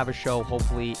 We'll have a show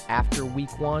hopefully after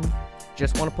week 1.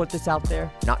 Just want to put this out there.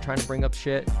 Not trying to bring up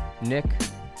shit. Nick,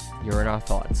 you're in our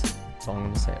thoughts. That's all I'm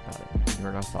going to say about it. You're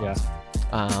in our thoughts.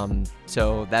 Yeah.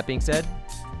 So that being said,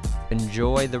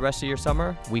 enjoy the rest of your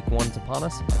summer. Week 1's upon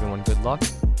us. Everyone, good luck.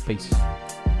 Peace.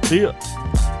 See ya.